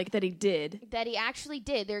like that he did. That he actually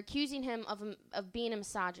did. They're accusing him of being a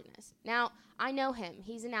misogynist. Now, I know him.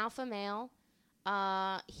 He's an alpha male.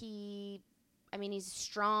 He's a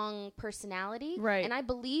strong personality. Right. And I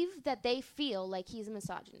believe that they feel like he's a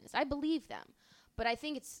misogynist. I believe them. But I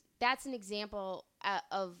think that's an example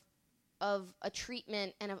of a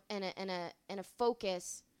treatment and a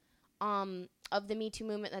focus of the Me Too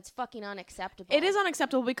movement that's fucking unacceptable. It is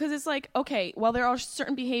unacceptable because it's like, okay, while there are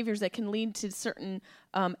certain behaviors that can lead to certain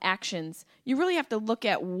actions, you really have to look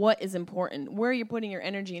at what is important, where you're putting your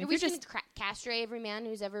energy. And if you're just castrate every man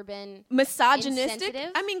who's ever been misogynistic,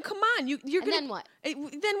 I mean, come on, you're gonna. Then what?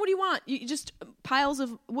 Then what do you want? You just piles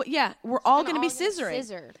of what? Yeah, we're all gonna be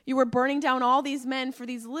scissoring. You were burning down all these men for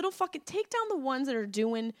these little fucking. Take down the ones that are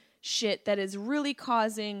doing shit that is really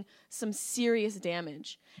causing some serious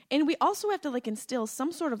damage. And we also have to instill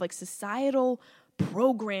some sort of societal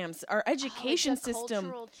programs, our education system.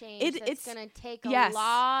 Cultural change it's going to take a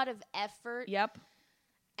lot of effort. Yep.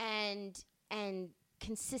 And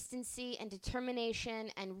consistency and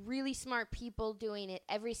determination and really smart people doing it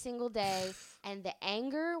every single day. And the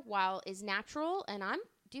anger, while is natural, and I'm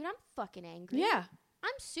fucking angry. Yeah.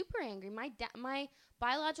 I'm super angry. My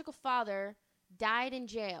biological father died in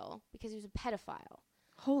jail because he was a pedophile.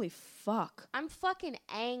 Holy fuck. I'm fucking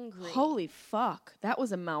angry. Holy fuck. That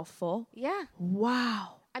was a mouthful. Yeah.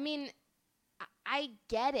 Wow. I mean, I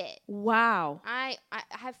get it. Wow. I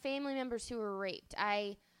have family members who were raped.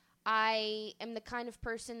 I am the kind of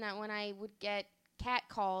person that when I would get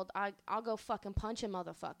catcalled, I'll go fucking punch a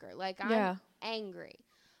motherfucker. I'm angry.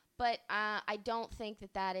 But I don't think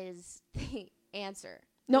that is the answer.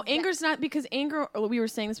 No, anger's not, because anger, we were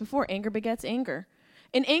saying this before, anger begets anger.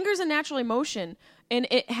 And anger is a natural emotion, and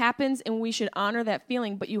it happens, and we should honor that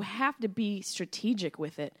feeling, but you have to be strategic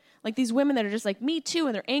with it. Like these women that are just like, me too,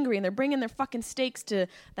 and they're angry, and they're bringing their fucking stakes to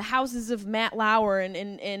the houses of Matt Lauer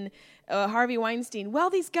and Harvey Weinstein. Well,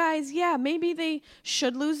 these guys, yeah, maybe they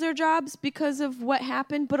should lose their jobs because of what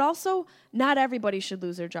happened, but also not everybody should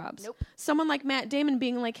lose their jobs. Nope. Someone like Matt Damon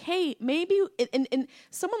being like, hey, maybe, and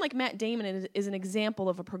someone like Matt Damon is an example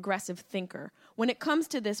of a progressive thinker. When it comes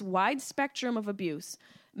to this wide spectrum of abuse,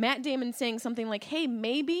 Matt Damon saying something like, hey,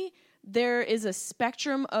 maybe there is a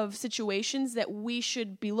spectrum of situations that we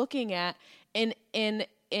should be looking at and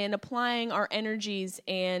applying our energies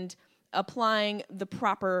and applying the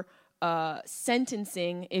proper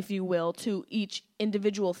sentencing, if you will, to each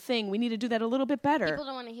individual thing. We need to do that a little bit better. People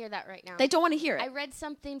don't want to hear that right now. They don't want to hear it. I read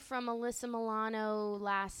something from Alyssa Milano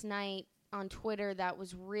last night on Twitter that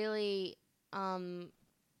was really,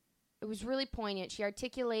 it was really poignant. She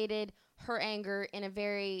articulated her anger in a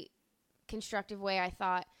very constructive way, I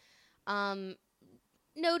thought.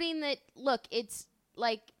 Noting that, look, it's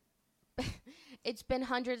like, it's been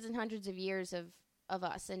hundreds and hundreds of years of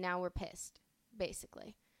us, and now we're pissed,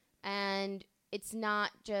 basically. And it's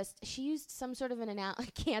not just, she used some sort of an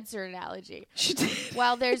cancer analogy. She did.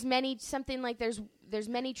 While there's many treatments,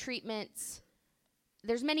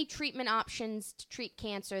 there's many treatment options to treat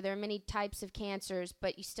cancer. There are many types of cancers,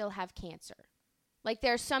 but you still have cancer. Like,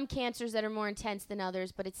 there are some cancers that are more intense than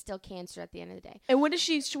others, but it's still cancer at the end of the day. And what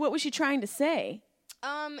was she trying to say?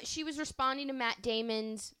 She was responding to Matt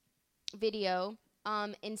Damon's video,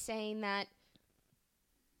 and saying that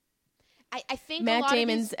I think Matt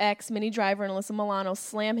Damon's ex, Minnie Driver, and Alyssa Milano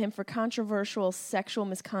slam him for controversial sexual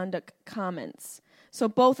misconduct comments. So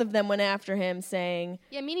both of them went after him, saying,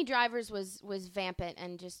 yeah, Minnie Driver's was vampant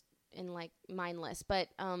and just mindless, but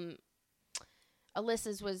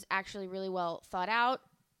Alyssa's was actually really well thought out.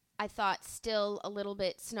 I thought still a little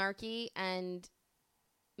bit snarky and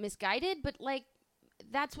misguided, but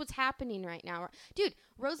that's what's happening right now. Dude,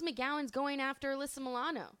 Rose McGowan's going after Alyssa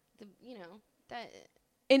Milano.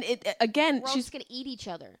 And again, we're all just going to eat each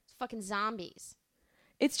other. It's fucking zombies.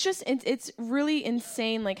 It's just, it's really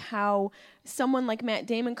insane, how someone like Matt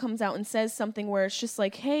Damon comes out and says something where it's just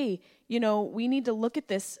like, hey, we need to look at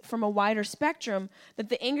this from a wider spectrum, that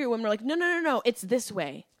the angry women are like, no, it's this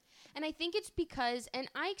way. And I think it's because, and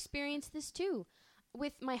I experienced this too,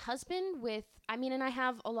 with my husband, and I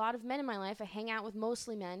have a lot of men in my life. I hang out with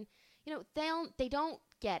mostly men. They don't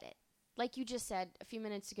get it. Like you just said a few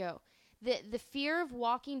minutes ago. The fear of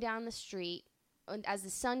walking down the street as the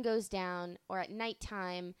sun goes down or at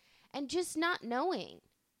nighttime and just not knowing.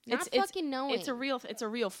 Fucking knowing. It's a real fear. It's a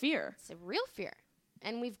real fear.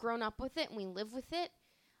 And we've grown up with it and we live with it.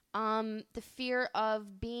 the fear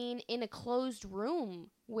of being in a closed room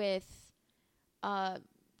with a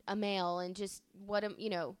male and just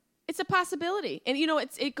it's a possibility. And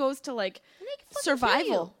it goes to like they can fucking survival.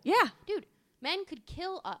 kill you. Yeah. Dude, men could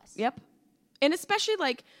kill us. Yep. And especially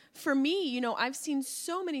like for me, I've seen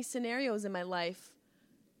so many scenarios in my life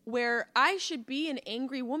where I should be an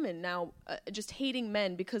angry woman now, just hating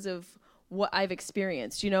men because of what I've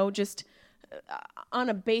experienced, just on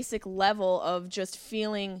a basic level of just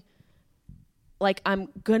feeling like I'm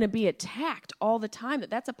going to be attacked all the time,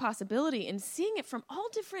 that's a possibility, and seeing it from all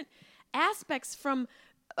different aspects, from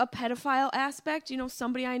a pedophile aspect,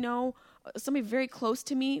 somebody I know, somebody very close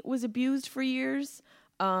to me was abused for years.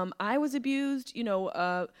 I was abused,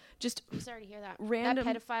 just I'm sorry to hear that. Random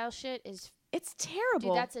That pedophile shit it's terrible.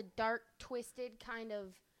 Dude, that's a dark, twisted kind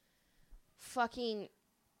of fucking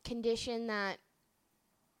condition that,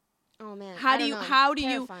 oh man. How do you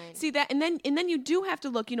Terrifying. see that? And then you do have to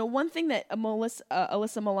look, one thing that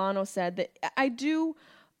Alyssa Milano said that I do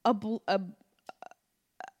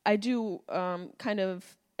kind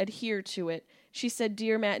of adhere to it. She said,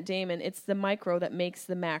 "Dear Matt Damon, it's the micro that makes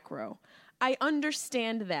the macro." I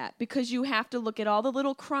understand that, because you have to look at all the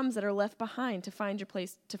little crumbs that are left behind to find your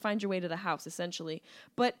way to the house, essentially.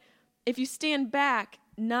 But if you stand back,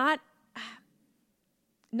 not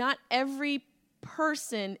every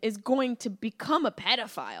person is going to become a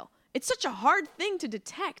pedophile. It's such a hard thing to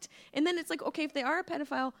detect. And then it's like, okay, if they are a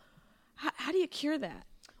pedophile, how do you cure that?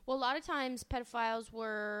 Well, a lot of times pedophiles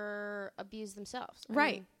were abused themselves.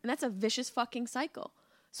 Right. And that's a vicious fucking cycle.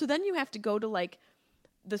 So then you have to go to like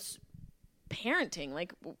this parenting,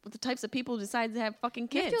 like the types of people who decide to have fucking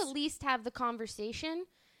kids. You have to at least have the conversation.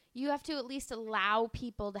 You have to at least allow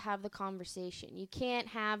people to have the conversation. You can't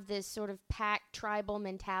have this sort of pack tribal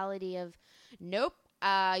mentality of, nope,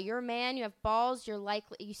 you're a man, you have balls,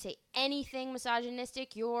 you say anything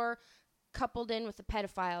misogynistic, you're coupled in with the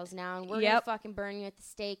pedophiles now, and we're gonna fucking burn you at the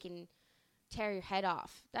stake and tear your head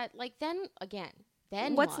off. That, like, then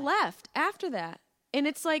what's left after that? And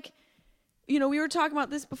it's like, we were talking about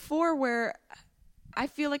this before, where I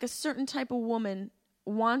feel like a certain type of woman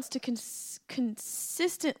wants to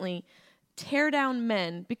consistently tear down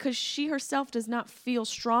men because she herself does not feel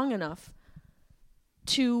strong enough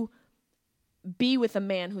to be with a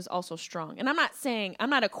man who's also strong. And I'm not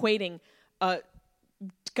equating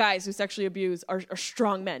guys who sexually abuse are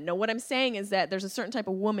strong men. No, what I'm saying is that there's a certain type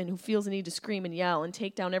of woman who feels the need to scream and yell and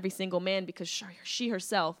take down every single man because she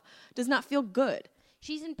herself does not feel good.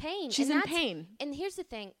 She's in pain. She's in pain. And here's the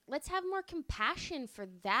thing. Let's have more compassion for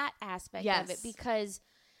that aspect of it, because,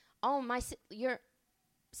 your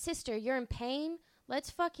sister, you're in pain. Let's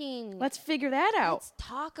figure that out. Let's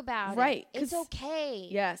talk about it. Right. It's okay.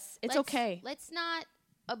 Yes, it's okay. Let's not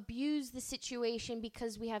abuse the situation,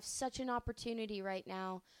 because we have such an opportunity right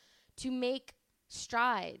now to make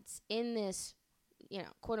strides in this,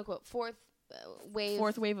 quote unquote, fourth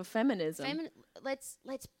wave of feminism. Let's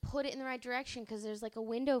put it in the right direction, because there's like a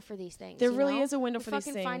window for these things. There really is a window for these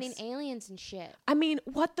things. Fucking finding aliens and shit. I mean,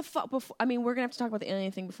 what the fuck? We're gonna have to talk about the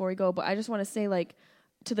alien thing before we go, but I just want to say, like,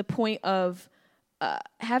 to the point of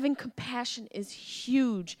having compassion is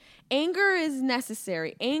huge. Anger is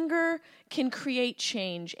necessary. Anger can create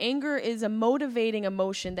change. Anger is a motivating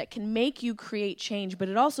emotion that can make you create change, but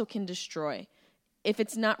it also can destroy if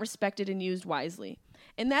it's not respected and used wisely.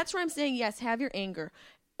 And that's where I'm saying, yes, have your anger.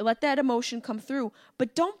 Let that emotion come through,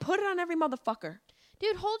 but don't put it on every motherfucker.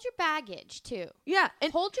 Dude, hold your baggage, too. Yeah.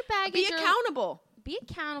 And hold your baggage. Be accountable. Be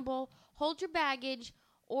accountable. Hold your baggage,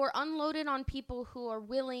 or unload it on people who are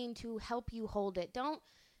willing to help you hold it.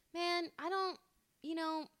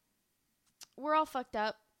 We're all fucked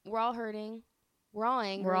up. We're all hurting. We're all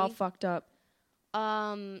angry. We're all fucked up.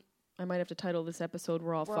 I might have to title this episode,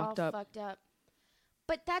 We're all fucked up.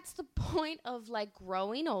 But that's the point of, like,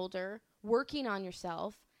 growing older, working on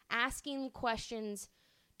yourself, asking questions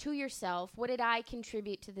to yourself. What did I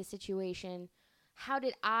contribute to the situation? How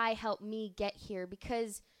did I help me get here?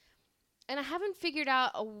 Because, and I haven't figured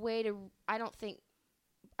out a way to, I don't think,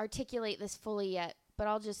 articulate this fully yet, but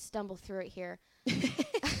I'll just stumble through it here.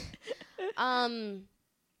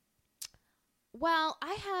 Well,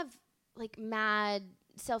 I have, like, mad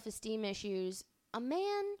self-esteem issues. A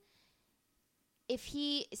man, if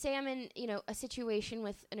say I'm in, a situation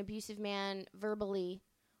with an abusive man verbally,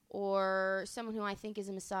 or someone who I think is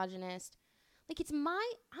a misogynist, like, I'm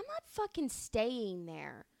not fucking staying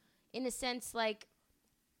there. In a sense, like,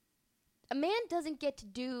 a man doesn't get to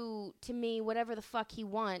do to me whatever the fuck he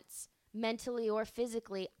wants, mentally or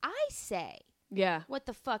physically. I say what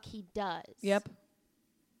the fuck he does. Yep.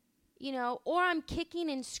 Or I'm kicking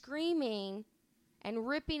and screaming and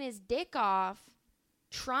ripping his dick off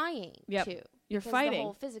trying Yep. to. You're because fighting. the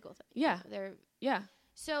whole physical thing. Yeah. Yeah.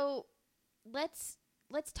 So let's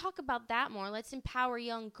talk about that more. Let's empower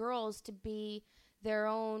young girls to be their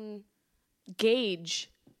own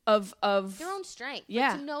gauge of their own strength.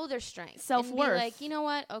 Yeah. To know their strength. Self-worth. And be like, you know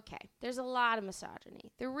what? Okay. There's a lot of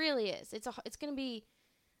misogyny. There really is. It's going to be,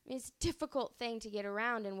 I mean, it's a difficult thing to get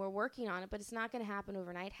around, and we're working on it, but it's not going to happen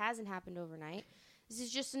overnight. Hasn't happened overnight. This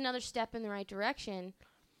is just another step in the right direction.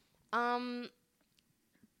 But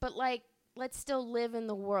like, let's still live in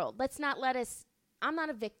the world. Let's not let us, I'm not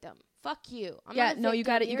a victim. Fuck you. I'm not a victim. You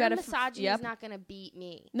got it. You got to. Misogyny is not going to beat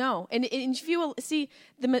me. No, and if you see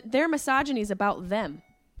their misogyny is about them.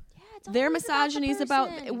 Yeah, it's their always misogyny is about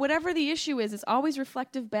about whatever the issue is. It's always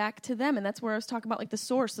reflective back to them, and that's where I was talking about like the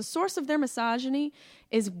source. The source of their misogyny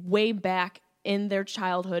is way back in their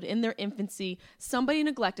childhood, in their infancy. Somebody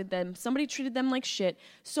neglected them. Somebody treated them like shit.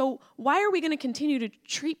 So why are we going to continue to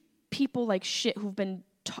treat people like shit who've been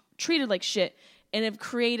treated like shit and have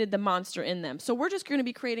created the monster in them? So we're just going to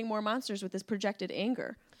be creating more monsters with this projected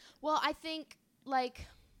anger. Well, I think like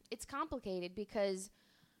it's complicated because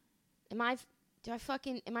am I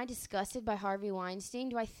disgusted by Harvey Weinstein?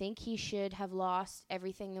 Do I think he should have lost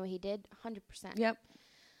everything the way he did? 100%. Yep.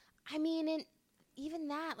 I mean, and even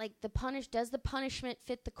that, like does the punishment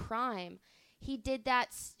fit the crime? He did that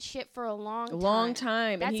shit for a long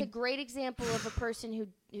time. That's a great example of a person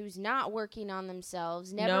who's not working on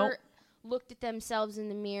themselves, never looked at themselves in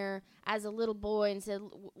the mirror as a little boy and said,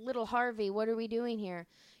 little Harvey, what are we doing here?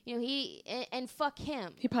 You know, and fuck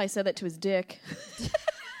him. He probably said that to his dick.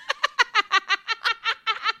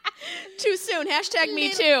 Too soon. #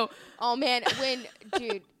 me too. Oh, man.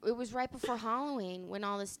 Dude, it was right before Halloween when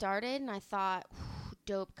all this started, and I thought,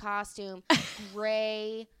 dope costume,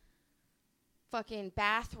 gray, fucking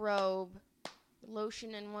bathrobe,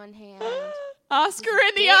 lotion in one hand. Oscar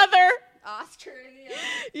in the other. Oscar in the other.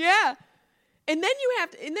 Yeah. And then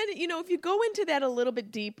if you go into that a little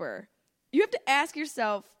bit deeper, you have to ask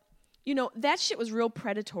yourself, that shit was real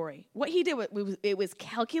predatory. What he did, it was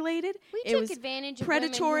calculated. We took advantage of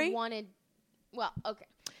predatory. Women who wanted, well, okay.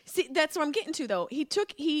 See, that's what I'm getting to, though.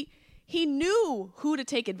 He knew who to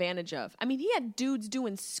take advantage of. I mean, he had dudes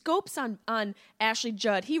doing scopes on Ashley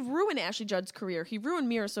Judd. He ruined Ashley Judd's career. He ruined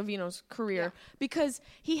Mira Sorvino's career because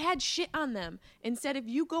he had shit on them and said, if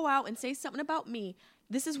you go out and say something about me,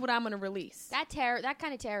 this is what I'm going to release. That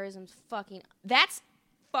kind of terrorism's fucking... That's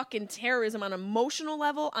fucking terrorism on an emotional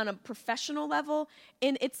level, on a professional level.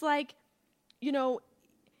 And it's like,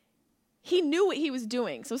 he knew what he was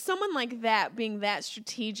doing. So someone like that, being that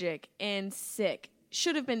strategic and sick,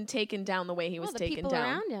 should have been taken down the way he was taken down. The people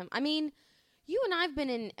around him. I mean, you and I've been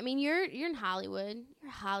in... I mean, you're in Hollywood. You're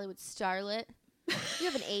a Hollywood starlet. You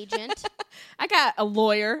have an agent. I got a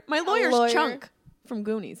lawyer. My lawyer's Chunk from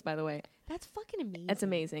Goonies, by the way. That's fucking amazing. That's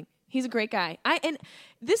amazing. He's a great guy. And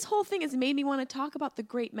this whole thing has made me want to talk about the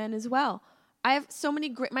great men as well. I have so many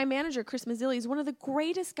great... My manager, Chris Mazzilli, is one of the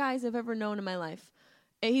greatest guys I've ever known in my life.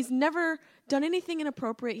 He's never done anything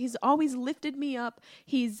inappropriate. He's always lifted me up.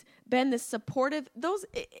 He's been this supportive. Those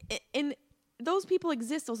people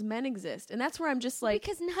exist. Those men exist. And that's where I'm just like...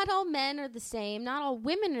 Because not all men are the same. Not all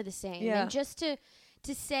women are the same. Yeah. And just to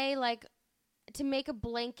say, like, to make a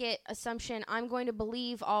blanket assumption, I'm going to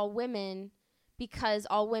believe all women because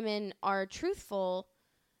all women are truthful...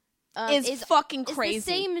 is fucking crazy. It's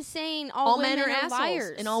the same as saying all women are assholes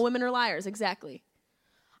liars. And all women are liars. Exactly.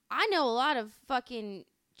 I know a lot of fucking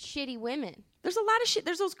shitty women. There's a lot of shit.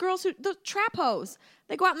 There's those girls the trap hoes.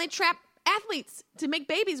 They go out and they trap athletes to make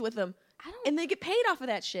babies with them. And they get paid off of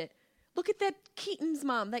that shit. Look at that Keaton's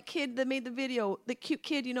mom, that kid that made the video, the cute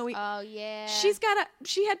kid, oh, yeah.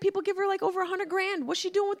 She had people give her like over $100,000. What's she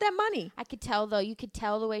doing with that money? I could tell, though. You could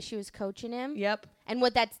tell the way she was coaching him. Yep. And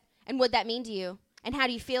what that mean to you. And how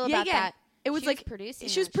do you feel about that? It was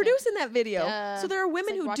she was producing that video. So there are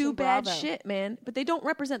women like who do bad Bravo. shit, man, but they don't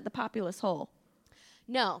represent the populace whole.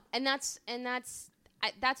 No, and that's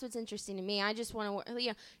what's interesting to me. I just want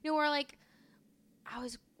to, we're like, I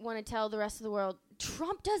always want to tell the rest of the world,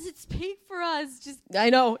 Trump doesn't speak for us. Just I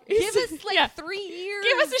know. Give us 3 years.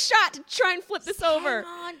 Give us a shot to try and flip this over.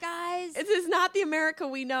 Come on, guys. This is not the America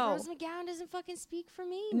we know. Rose McGowan doesn't fucking speak for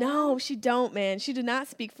me. No, she don't, man. She did not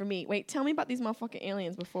speak for me. Wait, tell me about these motherfucking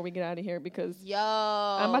aliens before we get out of here because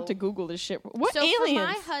I'm about to Google this shit. What aliens? So for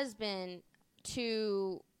my husband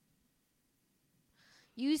to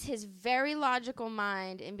use his very logical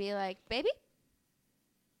mind and be like, baby,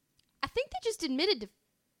 I think they just admitted to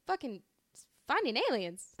fucking finding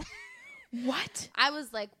aliens. What? I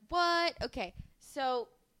was like, what? Okay, so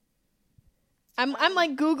I'm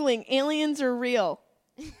like Googling aliens are real.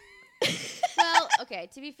 well, okay,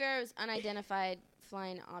 to be fair, it was unidentified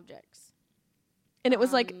flying objects. And it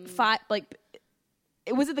was like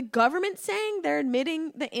was it the government saying they're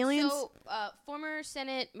admitting the aliens? So, former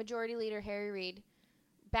Senate Majority Leader Harry Reid,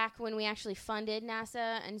 back when we actually funded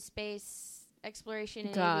NASA and space exploration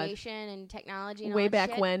and aviation and technology and way all that back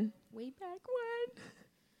shit, when. Way back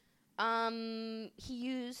when. He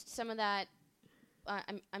used some of that.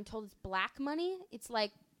 I'm told it's black money. It's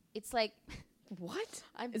like. What?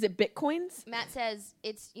 Is it bitcoins? Matt says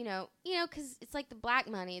it's because it's like the black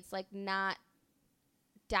money. It's like not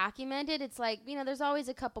documented. It's like there's always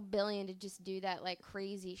a couple billion to just do that like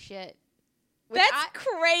crazy shit. That's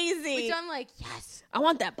crazy. Which I'm like, yes, I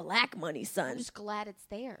want that black money, son. I'm just glad it's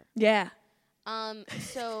there. Yeah.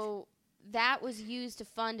 So that was used to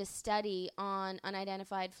fund a study on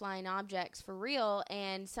unidentified flying objects for real,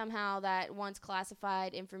 and somehow that once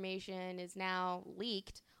classified information is now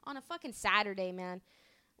leaked on a fucking Saturday, man.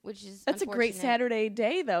 Which is that's a great Saturday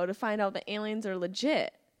day though to find out the aliens are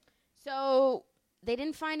legit. So they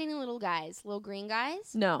didn't find any little green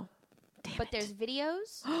guys. No. But there's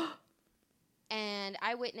videos and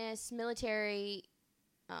eyewitness military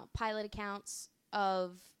pilot accounts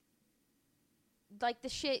of like the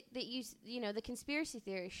shit that the conspiracy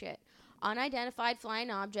theory shit. Unidentified flying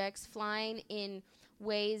objects flying in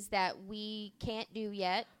ways that we can't do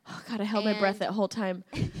yet. Oh, God, I held my breath that whole time.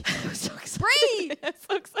 I was so excited. Breathe! I'm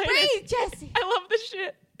so excited. Breathe, Jesse! I love this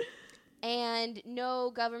shit. And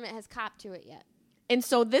no government has copped to it yet. And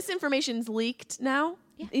so this information's leaked now?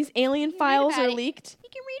 Yeah. These alien files are leaked? You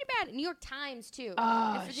can read about it. New York Times, too.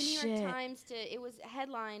 Oh, and for the New York Times it was a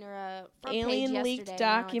headline or a front alien page leaked yesterday.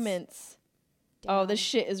 documents. Oh, this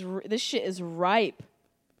shit is ripe.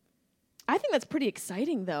 I think that's pretty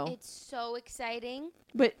exciting, though. It's so exciting.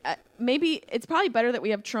 But maybe it's probably better that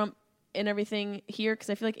we have Trump and everything here, because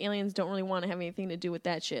I feel like aliens don't really want to have anything to do with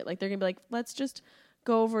that shit. Like, they're going to be like, let's just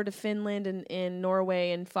go over to Finland and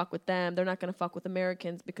Norway and fuck with them. They're not going to fuck with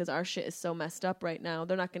Americans because our shit is so messed up right now.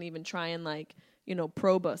 They're not going to even try and, like,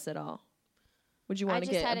 probe us at all. Would you want to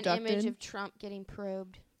get abducted? I just had an image of Trump getting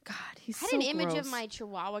probed. God, he's so gross. I had an image of my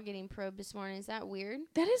chihuahua getting probed this morning. Is that weird?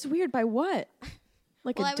 That is weird. By what?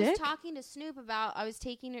 Like a dick? I was talking to Snoop about, I was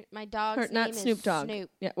taking my dog's name not Snoop is Dogg. Snoop.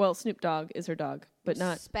 Yeah, well, Snoop Dogg is her dog, but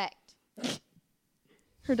not... Respect.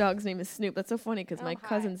 Her dog's name is Snoop. That's so funny because my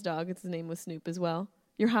cousin's dog, his name was Snoop as well.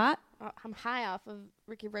 You're hot? I'm high off of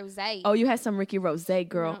Ricky Rose. Oh, you had some Ricky Rose,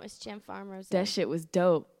 girl. No, it's Gem Farm Rose. That shit was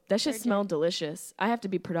dope. That shit smelled delicious. I have to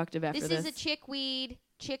be productive after this. This is a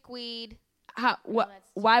chickweed.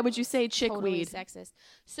 Why would you say chickweed? Totally sexist.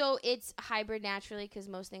 So it's hybrid naturally because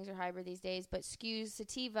most things are hybrid these days, but skews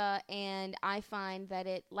sativa, and I find that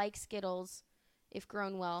it, like Skittles, if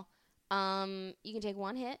grown well, you can take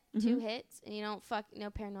 1 hit, 2 hits, and you don't no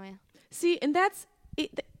paranoia. See, and that's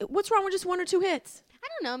what's wrong with just 1 or 2 hits? I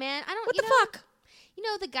don't know, man. What the fuck?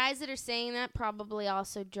 The guys that are saying that probably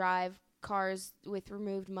also drive cars with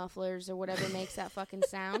removed mufflers or whatever makes that fucking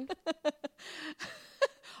sound.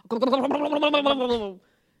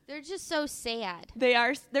 They're just so sad.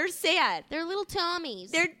 They're sad. They're little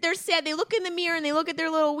Tommies. They're sad. They look in the mirror and they look at their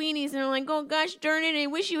little weenies and they're like, oh gosh darn it, I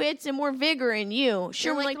wish you had some more vigor in you.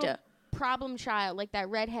 Sure would like to. Problem child, like that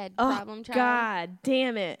redhead oh, problem child. God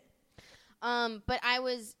damn it. But I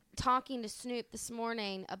was talking to Snoop this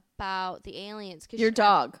morning about the aliens. Your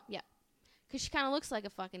dog. Yeah. Because she kind of looks like a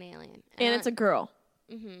fucking alien. And it's a girl.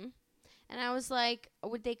 Mm-hmm. And I was like,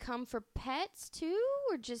 would they come for pets too,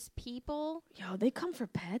 or just people? Yo, they come for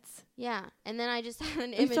pets? Yeah. And then I just had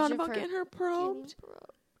an image of her. You thought about getting her probed?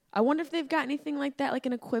 I wonder if they've got anything like that, like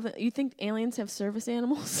an equivalent. You think aliens have service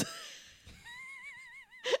animals?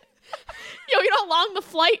 Yo, you know how long the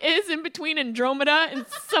flight is in between Andromeda and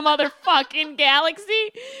some other fucking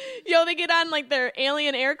galaxy? Yo, they get on like their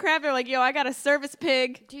alien aircraft. They're like, yo, I got a service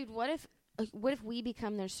pig. Dude, what if we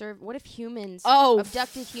become their what if humans,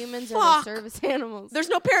 abducted humans are their service animals? There's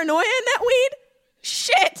no paranoia in that weed?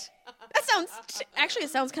 Shit. That sounds, actually, it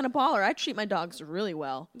sounds kind of baller. I treat my dogs really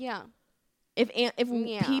well. Yeah.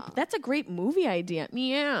 That's a great movie idea.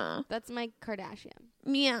 Meow. That's my Kardashian.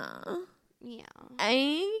 Meow. Yeah.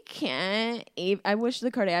 I can't. I wish the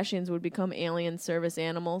Kardashians would become alien service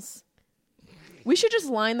animals. We should just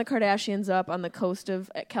line the Kardashians up on the coast of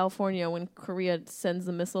California when Korea sends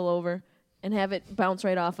the missile over and have it bounce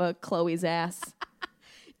right off of Khloe's ass.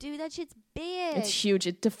 Dude, that shit's big. It's huge.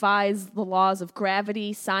 It defies the laws of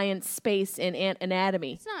gravity, science, space, and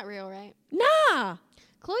anatomy. It's not real, right? Nah.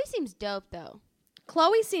 Khloe seems dope, though.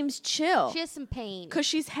 Khloe seems chill. She has some pain. Because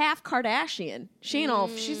she's half Kardashian. She ain't all,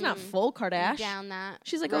 she's not full Kardashian. Down that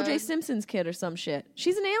She's like road. O.J. Simpson's kid or some shit.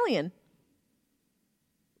 She's an alien.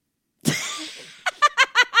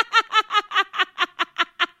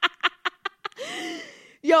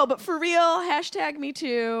 Yo, but for real, hashtag me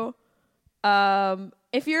too.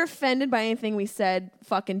 If you're offended by anything we said,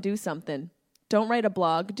 fucking do something. Don't write a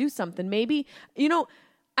blog. Do something. Maybe,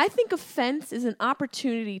 I think offense is an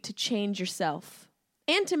opportunity to change yourself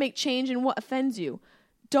and to make change in what offends you.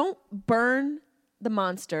 Don't burn the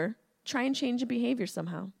monster. Try and change your behavior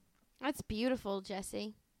somehow. That's beautiful,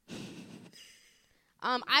 Jessie.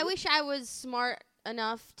 I wish I was smart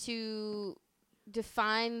enough to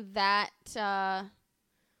define that,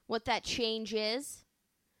 what that change is.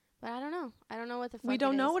 But I don't know. I don't know what the fuck We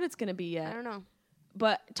don't it know is. what it's going to be yet. I don't know.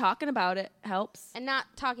 But talking about it helps. And not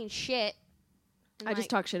talking shit. And I just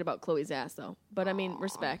talk shit about Chloe's ass, though. But I mean,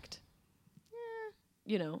 respect.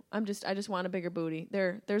 Yeah. I just want a bigger booty.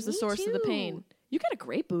 There's the Me source of the too. pain. You got a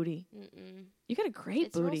great booty. Mm-mm. You got a great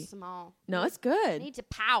It's booty. real small. No, it's I good. need to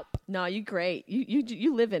pout. No, you great.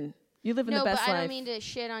 You live in the best No, life. but I don't mean to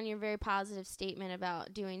shit on your very positive statement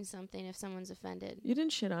about doing something if someone's offended. You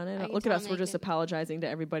didn't shit on I it. can Look at tell us. them We're they just can- apologizing to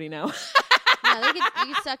everybody now. No, you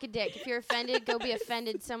can suck a dick. If you're offended, go be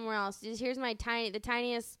offended somewhere else. Here's the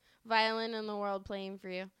tiniest violin in the world playing for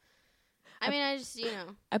you. I mean, I just,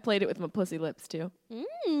 I played it with my pussy lips, too.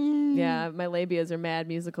 Mm. Yeah, my labias are mad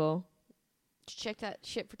musical. Check that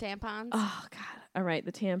shit for tampons. Oh, God. All right,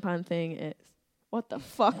 the tampon thing is... What the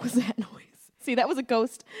fuck was that noise? See, that was a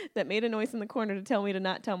ghost that made a noise in the corner to tell me to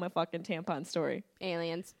not tell my fucking tampon story.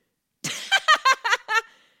 Aliens.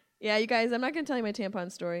 Yeah, you guys, I'm not going to tell you my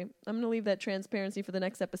tampon story. I'm going to leave that transparency for the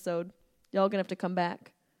next episode. Y'all going to have to come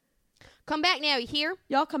back. Come back now, you hear?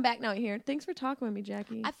 Y'all come back now here. Thanks for talking with me,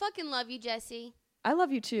 Jackee. I fucking love you, Jessie. I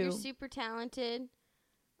love you, too. You're super talented.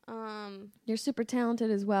 You're super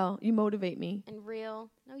talented as well. You motivate me. And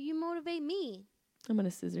real. No, you motivate me. I'm going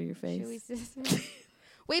to scissor your face. Should we scissor?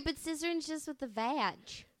 Wait, but scissoring's just with the vag.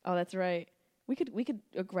 Oh, that's right. We could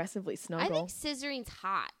aggressively snuggle. I think scissoring's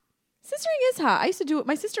hot. Scissoring is hot. I used to do it.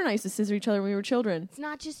 My sister and I used to scissor each other when we were children. It's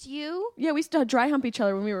not just you. Yeah, we used to dry hump each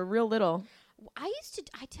other when we were real little. I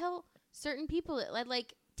tell certain people at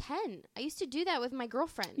like 10. I used to do that with my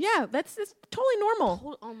girlfriends. Yeah, that's totally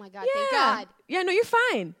normal. Oh my God, Yeah. thank God. Yeah, no, you're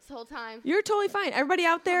fine. This whole time. You're totally fine. Everybody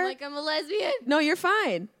out there. I'm a lesbian. No, you're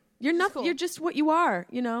fine. You're not. Cool. You're just what you are.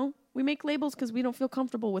 We make labels because we don't feel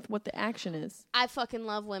comfortable with what the action is. I fucking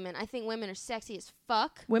love women. I think women are sexy as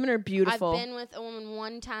fuck. Women are beautiful. I've been with a woman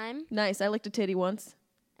one time. Nice. I licked a titty once.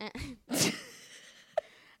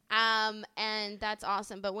 And that's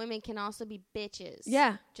awesome. But women can also be bitches.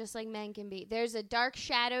 Yeah. Just like men can be. There's a dark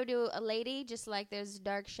shadow to a lady, just like there's a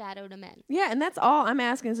dark shadow to men. Yeah, and that's all I'm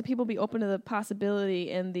asking is that people be open to the possibility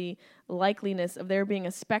and the likeliness of there being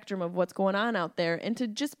a spectrum of what's going on out there, and to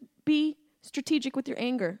just be strategic with your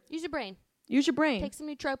anger. Use your brain. Use your brain. Take some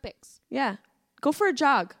nootropics. Yeah. Go for a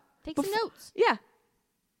jog. Take some notes Yeah.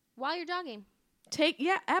 while you're jogging.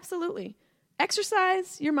 Yeah, absolutely.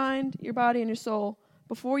 Exercise your mind, your body, and your soul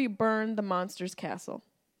before you burn the monster's castle.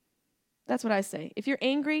 That's what I say. If you're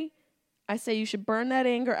angry, I say you should burn that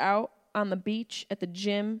anger out on the beach, at the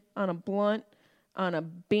gym, on a blunt, on a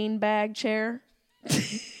beanbag chair.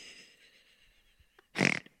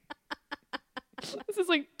 This is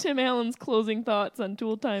like Tim Allen's closing thoughts on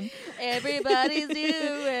Tool Time. Everybody's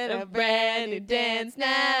doing a brand new dance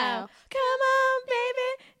now. Come on,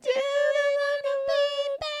 baby, do the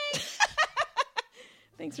bang.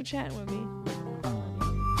 Thanks for chatting with me.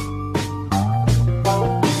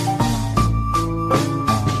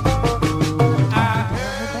 We're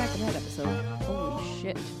back in that episode. Holy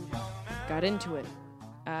shit. Got into it.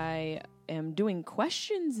 I am doing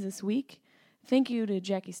questions this week. Thank you to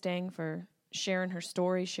Jackee Stang for sharing her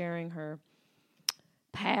story, sharing her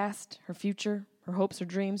past, her future, her hopes, her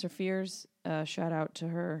dreams, her fears. Shout out to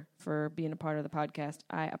her for being a part of the podcast.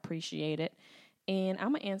 I appreciate it. And I'm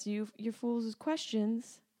going to answer your fools'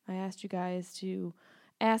 questions. I asked you guys to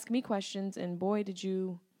ask me questions, and boy, did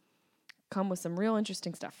you come with some real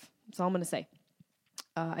interesting stuff. That's all I'm going to say.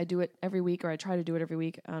 I do it every week, or I try to do it every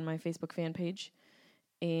week on my Facebook fan page.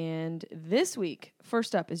 And this week,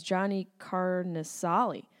 first up is Johnny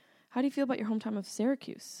Carnesali. How do you feel about your hometown of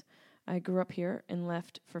Syracuse? I grew up here and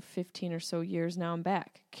left for 15 or so years. Now I'm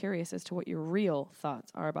back. Curious as to what your real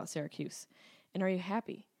thoughts are about Syracuse. And are you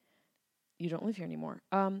happy? You don't live here anymore.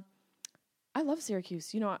 I love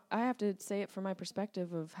Syracuse. I have to say it from my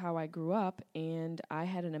perspective of how I grew up, and I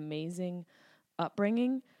had an amazing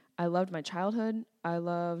upbringing. I loved my childhood. I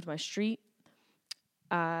loved my street.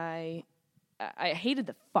 I hated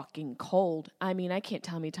the fucking cold. I mean, I can't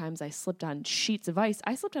tell how many times I slipped on sheets of ice.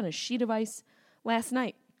 I slipped on a sheet of ice last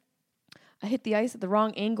night. I hit the ice at the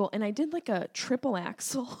wrong angle, and I did like a triple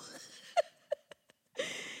axel.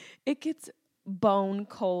 It gets bone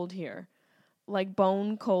cold here. like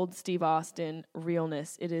bone cold Steve Austin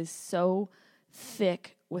realness. It is so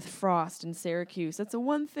thick with frost in Syracuse. That's the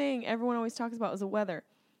one thing everyone always talks about is the weather.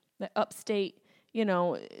 The upstate,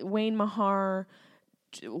 Wayne Mahar,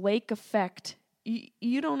 lake effect.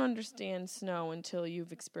 You don't understand snow until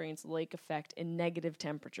you've experienced lake effect in negative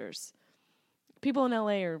temperatures. People in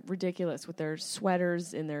LA are ridiculous with their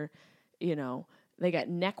sweaters and their, they got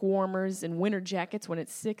neck warmers and winter jackets when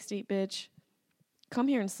it's 60, bitch. Come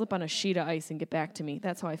here and slip on a sheet of ice and get back to me.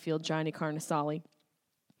 That's how I feel, Johnny Carnesali.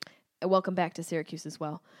 Welcome back to Syracuse as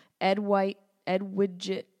well. Ed White,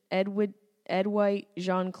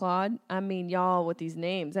 Jean-Claude. I mean, y'all with these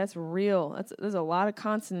names. That's real. There's a lot of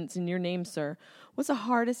consonants in your name, sir. What's the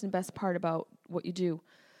hardest and best part about what you do?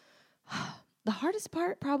 The hardest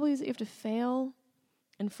part probably is that you have to fail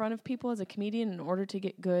in front of people as a comedian in order to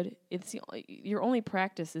get good. Your only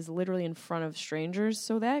practice is literally in front of strangers,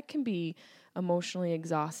 so that can be emotionally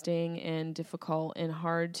exhausting and difficult and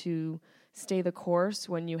hard to stay the course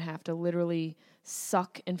when you have to literally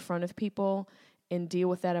suck in front of people and deal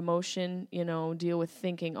with that emotion, deal with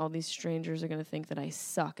thinking all these strangers are going to think that I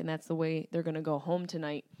suck and that's the way they're going to go home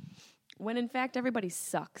tonight. When in fact, everybody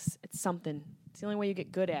sucks. It's something. It's the only way you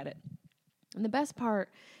get good at it. And the best part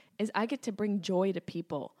is I get to bring joy to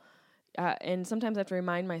people. And sometimes I have to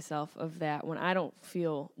remind myself of that when I don't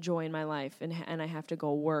feel joy in my life and I have to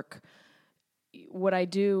go work. What I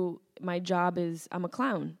do, my job is I'm a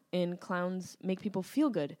clown, and clowns make people feel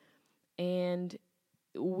good. And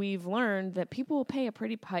we've learned that people will pay a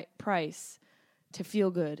pretty price to feel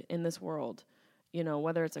good in this world,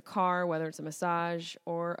 whether it's a car, whether it's a massage,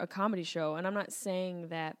 or a comedy show. And I'm not saying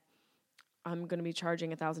that I'm going to be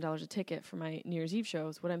charging $1,000 a ticket for my New Year's Eve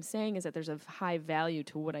shows. What I'm saying is that there's a high value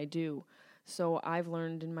to what I do. So I've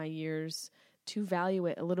learned in my years to value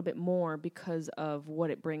it a little bit more because of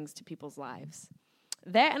what it brings to people's lives.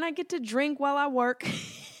 That, and I get to drink while I work.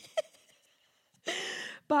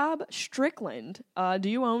 Bob Strickland. Do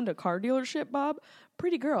you own a car dealership, Bob?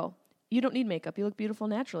 Pretty girl. You don't need makeup. You look beautiful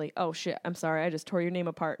naturally. Oh, shit. I'm sorry. I just tore your name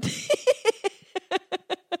apart.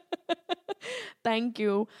 Thank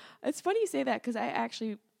you. It's funny you say that because I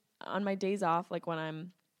actually, on my days off, like when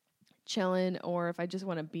I'm chilling or if I just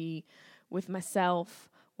want to be with myself,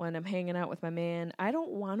 when I'm hanging out with my man, I don't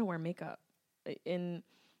want to wear makeup. And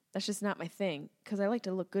that's just not my thing because I like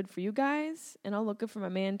to look good for you guys and I'll look good for my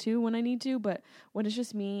man too when I need to. But when it's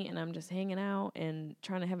just me and I'm just hanging out and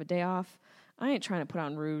trying to have a day off, I ain't trying to put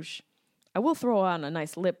on rouge. I will throw on a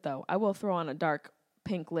nice lip though. I will throw on a dark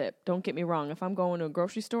pink lip. Don't get me wrong. If I'm going to a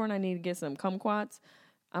grocery store and I need to get some kumquats,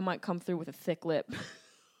 I might come through with a thick lip.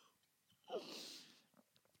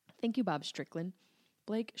 Thank you, Bob Strickland.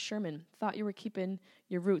 Blake Sherman, thought you were keeping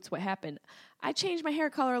your roots. What happened? I changed my hair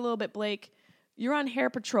color a little bit, Blake. You're on hair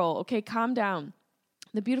patrol, okay? Calm down.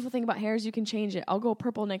 The beautiful thing about hair is you can change it. I'll go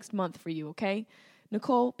purple next month for you, okay?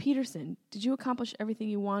 Nicole Peterson, did you accomplish everything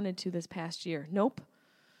you wanted to this past year? Nope.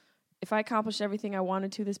 If I accomplished everything I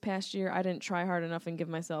wanted to this past year, I didn't try hard enough and give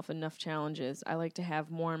myself enough challenges. I like to have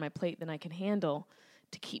more on my plate than I can handle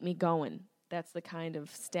to keep me going. That's the kind of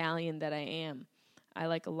stallion that I am. I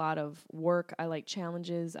like a lot of work. I like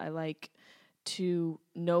challenges. I like to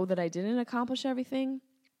know that I didn't accomplish everything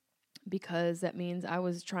because that means I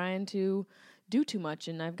was trying to do too much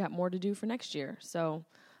and I've got more to do for next year. So,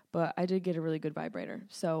 but I did get a really good vibrator.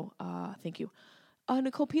 So, thank you.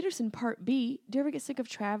 Nicole Peterson, part B, do you ever get sick of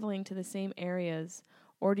traveling to the same areas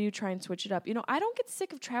or do you try and switch it up? I don't get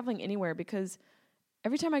sick of traveling anywhere because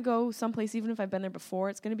every time I go someplace, even if I've been there before,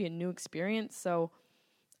 it's going to be a new experience. So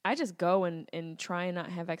I just go and try and not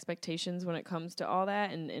have expectations when it comes to all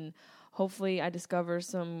that. And hopefully I discover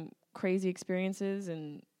some crazy experiences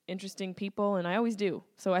and interesting people, and I always do.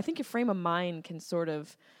 So I think your frame of mind can sort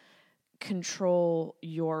of control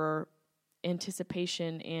your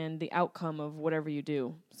anticipation and the outcome of whatever you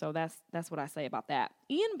do. So that's what I say about that.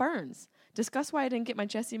 Ian Burns, discuss why I didn't get my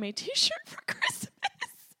Jessimae t-shirt for Christmas.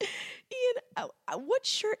 Ian, what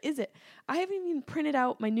shirt is it? I haven't even printed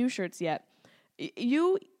out my new shirts yet.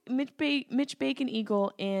 You, Mitch Bacon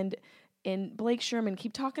Eagle, and Blake Sherman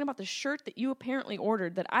keep talking about the shirt that you apparently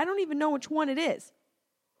ordered that I don't even know which one it is.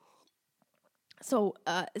 So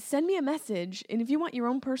send me a message, and if you want your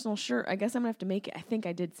own personal shirt, I guess I'm going to have to make it. I think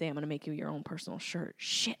I did say I'm going to make you your own personal shirt.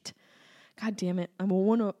 Shit. God damn it. I'm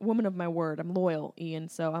a woman of my word. I'm loyal, Ian,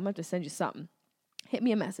 so I'm going to have to send you something. Hit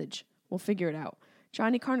me a message. We'll figure it out.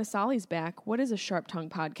 Johnny Carnesali's back. What is a Sharp Tongue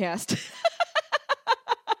podcast?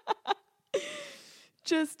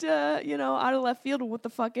 Just, out of left field, what the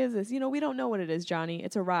fuck is this? We don't know what it is, Johnny.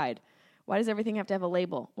 It's a ride. Why does everything have to have a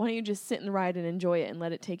label? Why don't you just sit in the ride and enjoy it and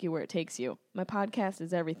let it take you where it takes you? My podcast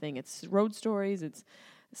is everything. It's road stories. It's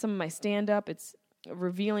some of my stand-up. It's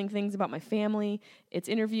revealing things about my family. It's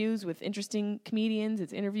interviews with interesting comedians.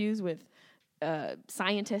 It's interviews with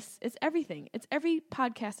scientists. It's everything. It's every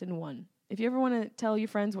podcast in one. If you ever want to tell your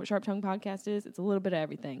friends what Sharp Tongue Podcast is, it's a little bit of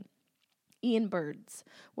everything. Ian Birds.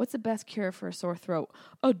 What's the best cure for a sore throat?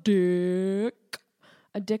 A dick.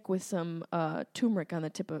 A dick with some turmeric on the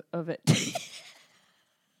tip of it.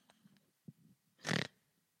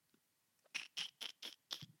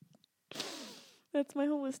 That's my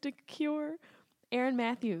holistic cure. Aaron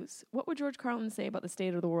Matthews. What would George Carlin say about the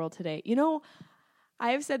state of the world today? You know,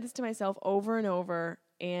 I have said this to myself over and over,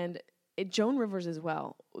 and Joan Rivers as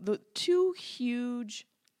well. The two huge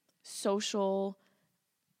social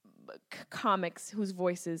comics whose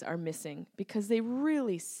voices are missing because they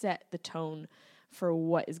really set the tone for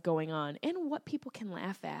what is going on and what people can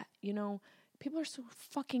laugh at. You know, people are so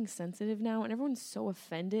fucking sensitive now, and everyone's so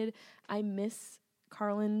offended. I miss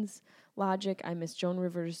Carlin's logic. I miss Joan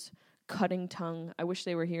Rivers' cutting tongue. I wish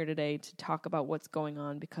they were here today to talk about what's going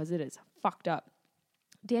on because it is fucked up.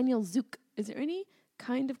 Daniel Zook, is there any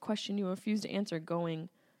kind of question you refuse to answer going,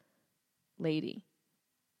 lady?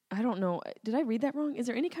 I don't know. Did I read that wrong? Is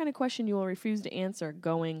there any kind of question you will refuse to answer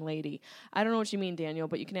going, lady? I don't know what you mean, Daniel,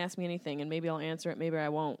 but you can ask me anything, and maybe I'll answer it, maybe I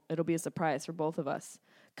won't. It'll be a surprise for both of us.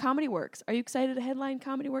 Comedy Works. Are you excited to headline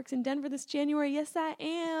Comedy Works in Denver this January? Yes, I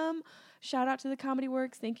am. Shout out to the Comedy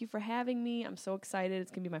Works. Thank you for having me. I'm so excited.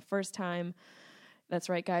 It's going to be my first time. That's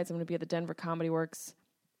right, guys. I'm going to be at the Denver Comedy Works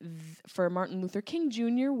for Martin Luther King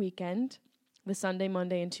Jr. weekend, the Sunday,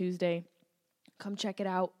 Monday, and Tuesday. Come check it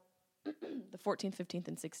out, the 14th, 15th,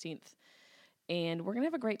 and 16th. And we're going to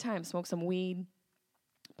have a great time. Smoke some weed,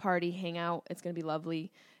 party, hang out. It's going to be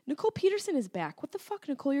lovely. Nicole Peterson is back. What the fuck,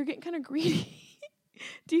 Nicole? You're getting kind of greedy.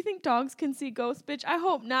 Do you think dogs can see ghosts, bitch? I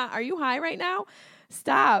hope not. Are you high right now?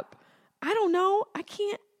 Stop. I don't know. I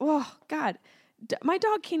can't. Oh, God. My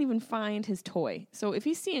dog can't even find his toy. So if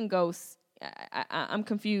he's seeing ghosts, I'm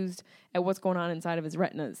confused at what's going on inside of his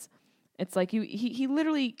retinas. It's like he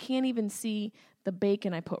literally can't even see the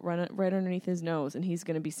bacon I put right underneath his nose, and he's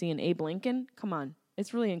going to be seeing Abe Lincoln? Come on.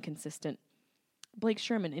 It's really inconsistent. Blake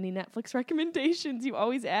Sherman, any Netflix recommendations? You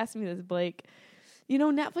always ask me this, Blake. You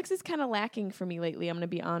know, Netflix is kind of lacking for me lately, I'm going to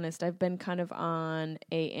be honest. I've been kind of on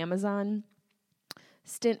a Amazon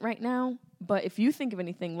stint right now, but if you think of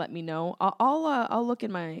anything, let me know. I'll look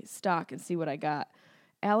in my stock and see what I got.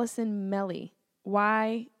 Allison Melly,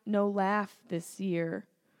 why no laugh this year?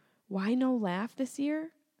 Why no laugh this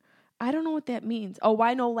year? I don't know what that means. Oh,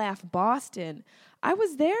 why no laugh Boston? I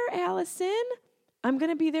was there, Allison. I'm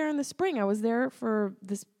going to be there in the spring. I was there for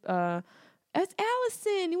this. It's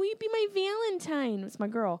Allison. Will you be my Valentine? It's my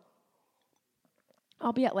girl.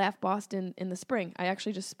 I'll be at Laugh Boston in the spring. I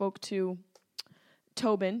actually just spoke to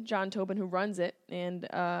John Tobin, who runs it, and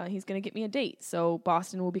he's going to get me a date. So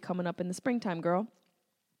Boston will be coming up in the springtime, girl.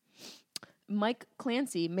 Mike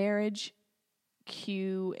Clancy, marriage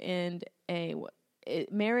Q&A.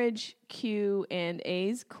 Marriage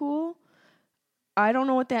Q&A's cool? I don't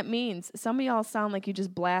know what that means. Some of y'all sound like you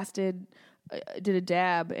just blasted, did a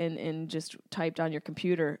dab and just typed on your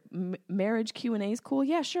computer. Marriage Q&A's cool?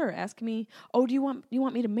 Yeah, sure. Ask me. Oh, do you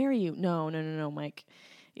want me to marry you? No, Mike.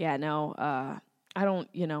 Yeah, no. I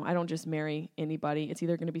don't just marry anybody. It's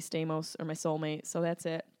either going to be Stamos or my soulmate. So that's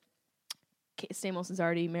it. Stamos is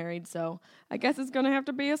already married, so I guess it's going to have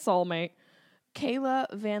to be a soulmate. Kayla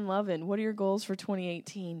Van Loven, what are your goals for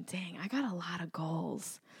 2018? Dang, I got a lot of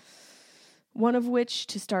goals. One of which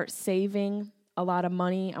to start saving a lot of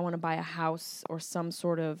money. I want to buy a house or some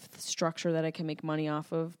sort of structure that I can make money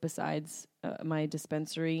off of besides my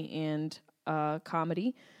dispensary and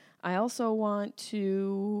comedy. I also want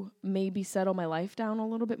to maybe settle my life down a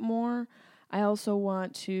little bit more. I also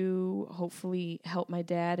want to hopefully help my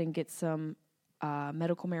dad and get some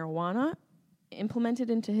medical marijuana implemented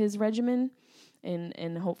into his regimen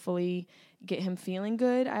and hopefully get him feeling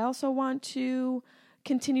good. I also want to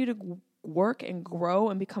continue to work and grow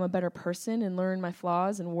and become a better person and learn my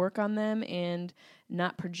flaws and work on them and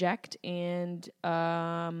not project and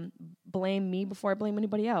blame me before I blame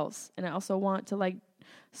anybody else. And I also want to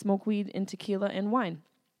smoke weed and tequila and wine.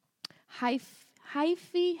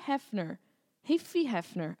 Hyphy Hefner.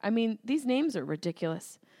 I mean, these names are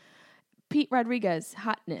ridiculous. Pete Rodriguez,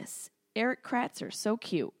 hotness. Eric Kratzer, so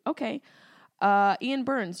cute. Okay. Ian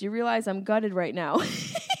Burns, you realize I'm gutted right now. Go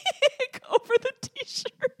for the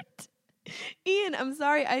t-shirt. Ian, I'm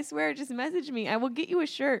sorry. I swear, just message me. I will get you a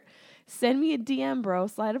shirt. Send me a DM, bro.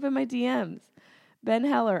 Slide up in my DMs. Ben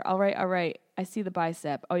Heller, all right. I see the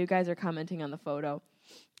bicep. Oh, you guys are commenting on the photo.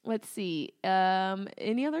 Let's see.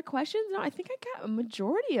 Any other questions? No, I think I got a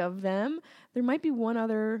majority of them. There might be one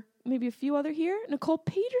other maybe a few other here. Nicole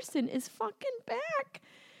Peterson is fucking back.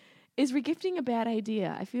 Is regifting a bad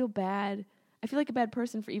idea? I feel bad. I feel like a bad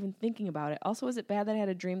person for even thinking about it. Also, is it bad that I had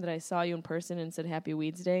a dream that I saw you in person and said Happy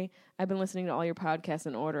Weeds Day? I've been listening to all your podcasts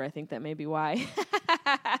in order. I think that may be why.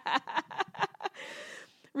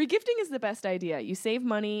 Regifting is the best idea. You save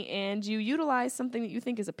money and you utilize something that you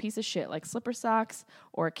think is a piece of shit, like slipper socks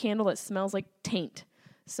or a candle that smells like taint.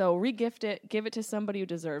 So regift it, give it to somebody who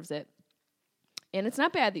deserves it. And it's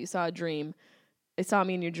not bad that you saw a dream. It saw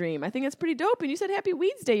me in your dream. I think that's pretty dope. And you said Happy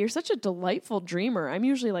Weeds Day. You're such a delightful dreamer. I'm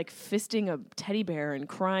usually like fisting a teddy bear and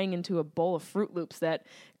crying into a bowl of Fruit Loops that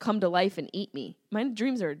come to life and eat me. My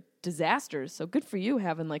dreams are disasters. So good for you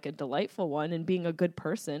having like a delightful one and being a good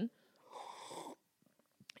person.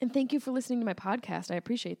 And thank you for listening to my podcast. I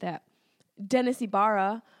appreciate that. Dennis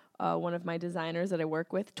Ibarra, one of my designers that I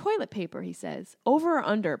work with. Toilet paper, he says. Over or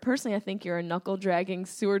under? Personally, I think you're a knuckle-dragging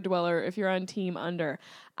sewer dweller if you're on team under.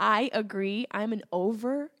 I agree. I'm an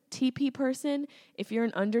over TP person. If you're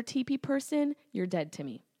an under TP person, you're dead to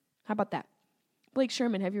me. How about that? Blake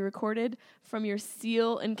Sherman, have you recorded from your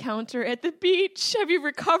seal encounter at the beach? Have you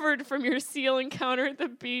recovered from your seal encounter at the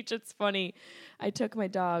beach? It's funny. I took my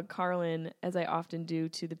dog, Carlin, as I often do,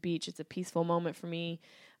 to the beach. It's a peaceful moment for me.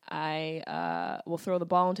 I will throw the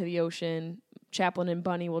ball into the ocean. Chaplin and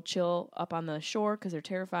Bunny will chill up on the shore because they're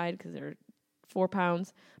terrified because they're 4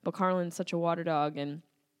 pounds. But Carlin's such a water dog. And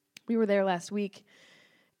we were there last week.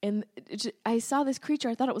 And I saw this creature.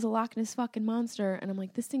 I thought it was a Loch Ness fucking monster. And I'm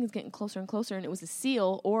like, this thing is getting closer and closer. And it was a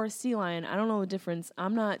seal or a sea lion. I don't know the difference.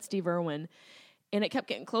 I'm not Steve Irwin. And it kept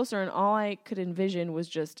getting closer. And all I could envision was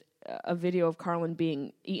just a video of Carlin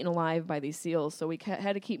being eaten alive by these seals. So we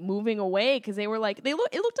had to keep moving away because they were like, it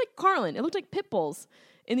looked like Carlin. It looked like pit bulls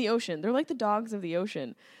in the ocean. They're like the dogs of the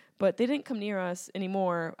ocean. But they didn't come near us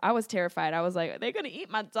anymore. I was terrified. I was like, they're going to eat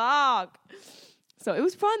my dog. So it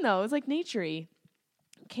was fun, though. It was like nature-y.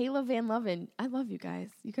 Kayla Van Loven, I love you guys.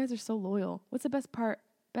 You guys are so loyal. What's the best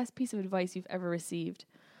piece of advice you've ever received?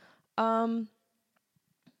 Best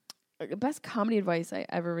comedy advice I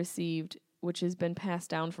ever received, which has been passed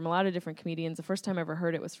down from a lot of different comedians. The first time I ever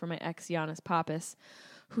heard it was from my ex, Giannis Pappas,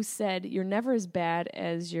 who said, you're never as bad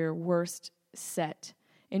as your worst set,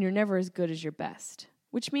 and you're never as good as your best,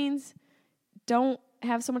 which means don't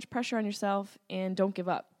have so much pressure on yourself and don't give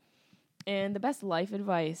up. And the best life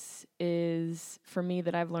advice is, for me,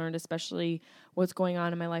 that I've learned, especially what's going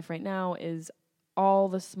on in my life right now, is all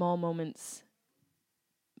the small moments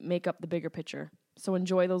make up the bigger picture. So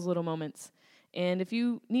enjoy those little moments. And if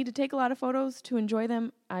you need to take a lot of photos to enjoy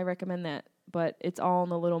them, I recommend that. But it's all in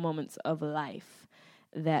the little moments of life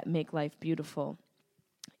that make life beautiful.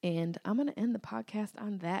 And I'm going to end the podcast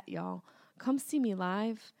on that, y'all. Come see me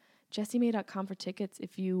live. Jessimae.com for tickets.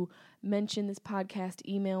 If you mention this podcast,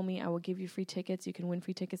 email me. I will give you free tickets. You can win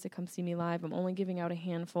free tickets to come see me live. I'm only giving out a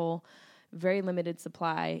handful, very limited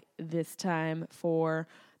supply this time for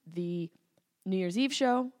the New Year's Eve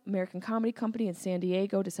show, American Comedy Company in San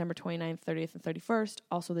Diego, December 29th, 30th, and 31st.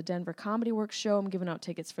 Also the Denver Comedy Works show. I'm giving out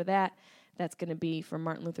tickets for that. That's going to be for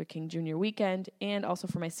Martin Luther King Jr. weekend, and also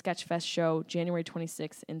for my Sketchfest show, January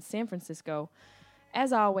 26th in San Francisco.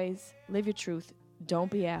 As always, live your truth.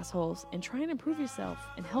 Don't be assholes, and try and improve yourself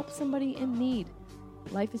and help somebody in need.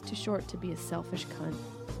 Life is too short to be a selfish cunt.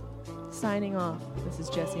 Signing off, this is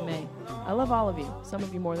Jessimae. I love all of you, some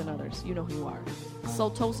of you more than others. You know who you are.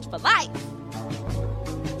 Soul toast for life!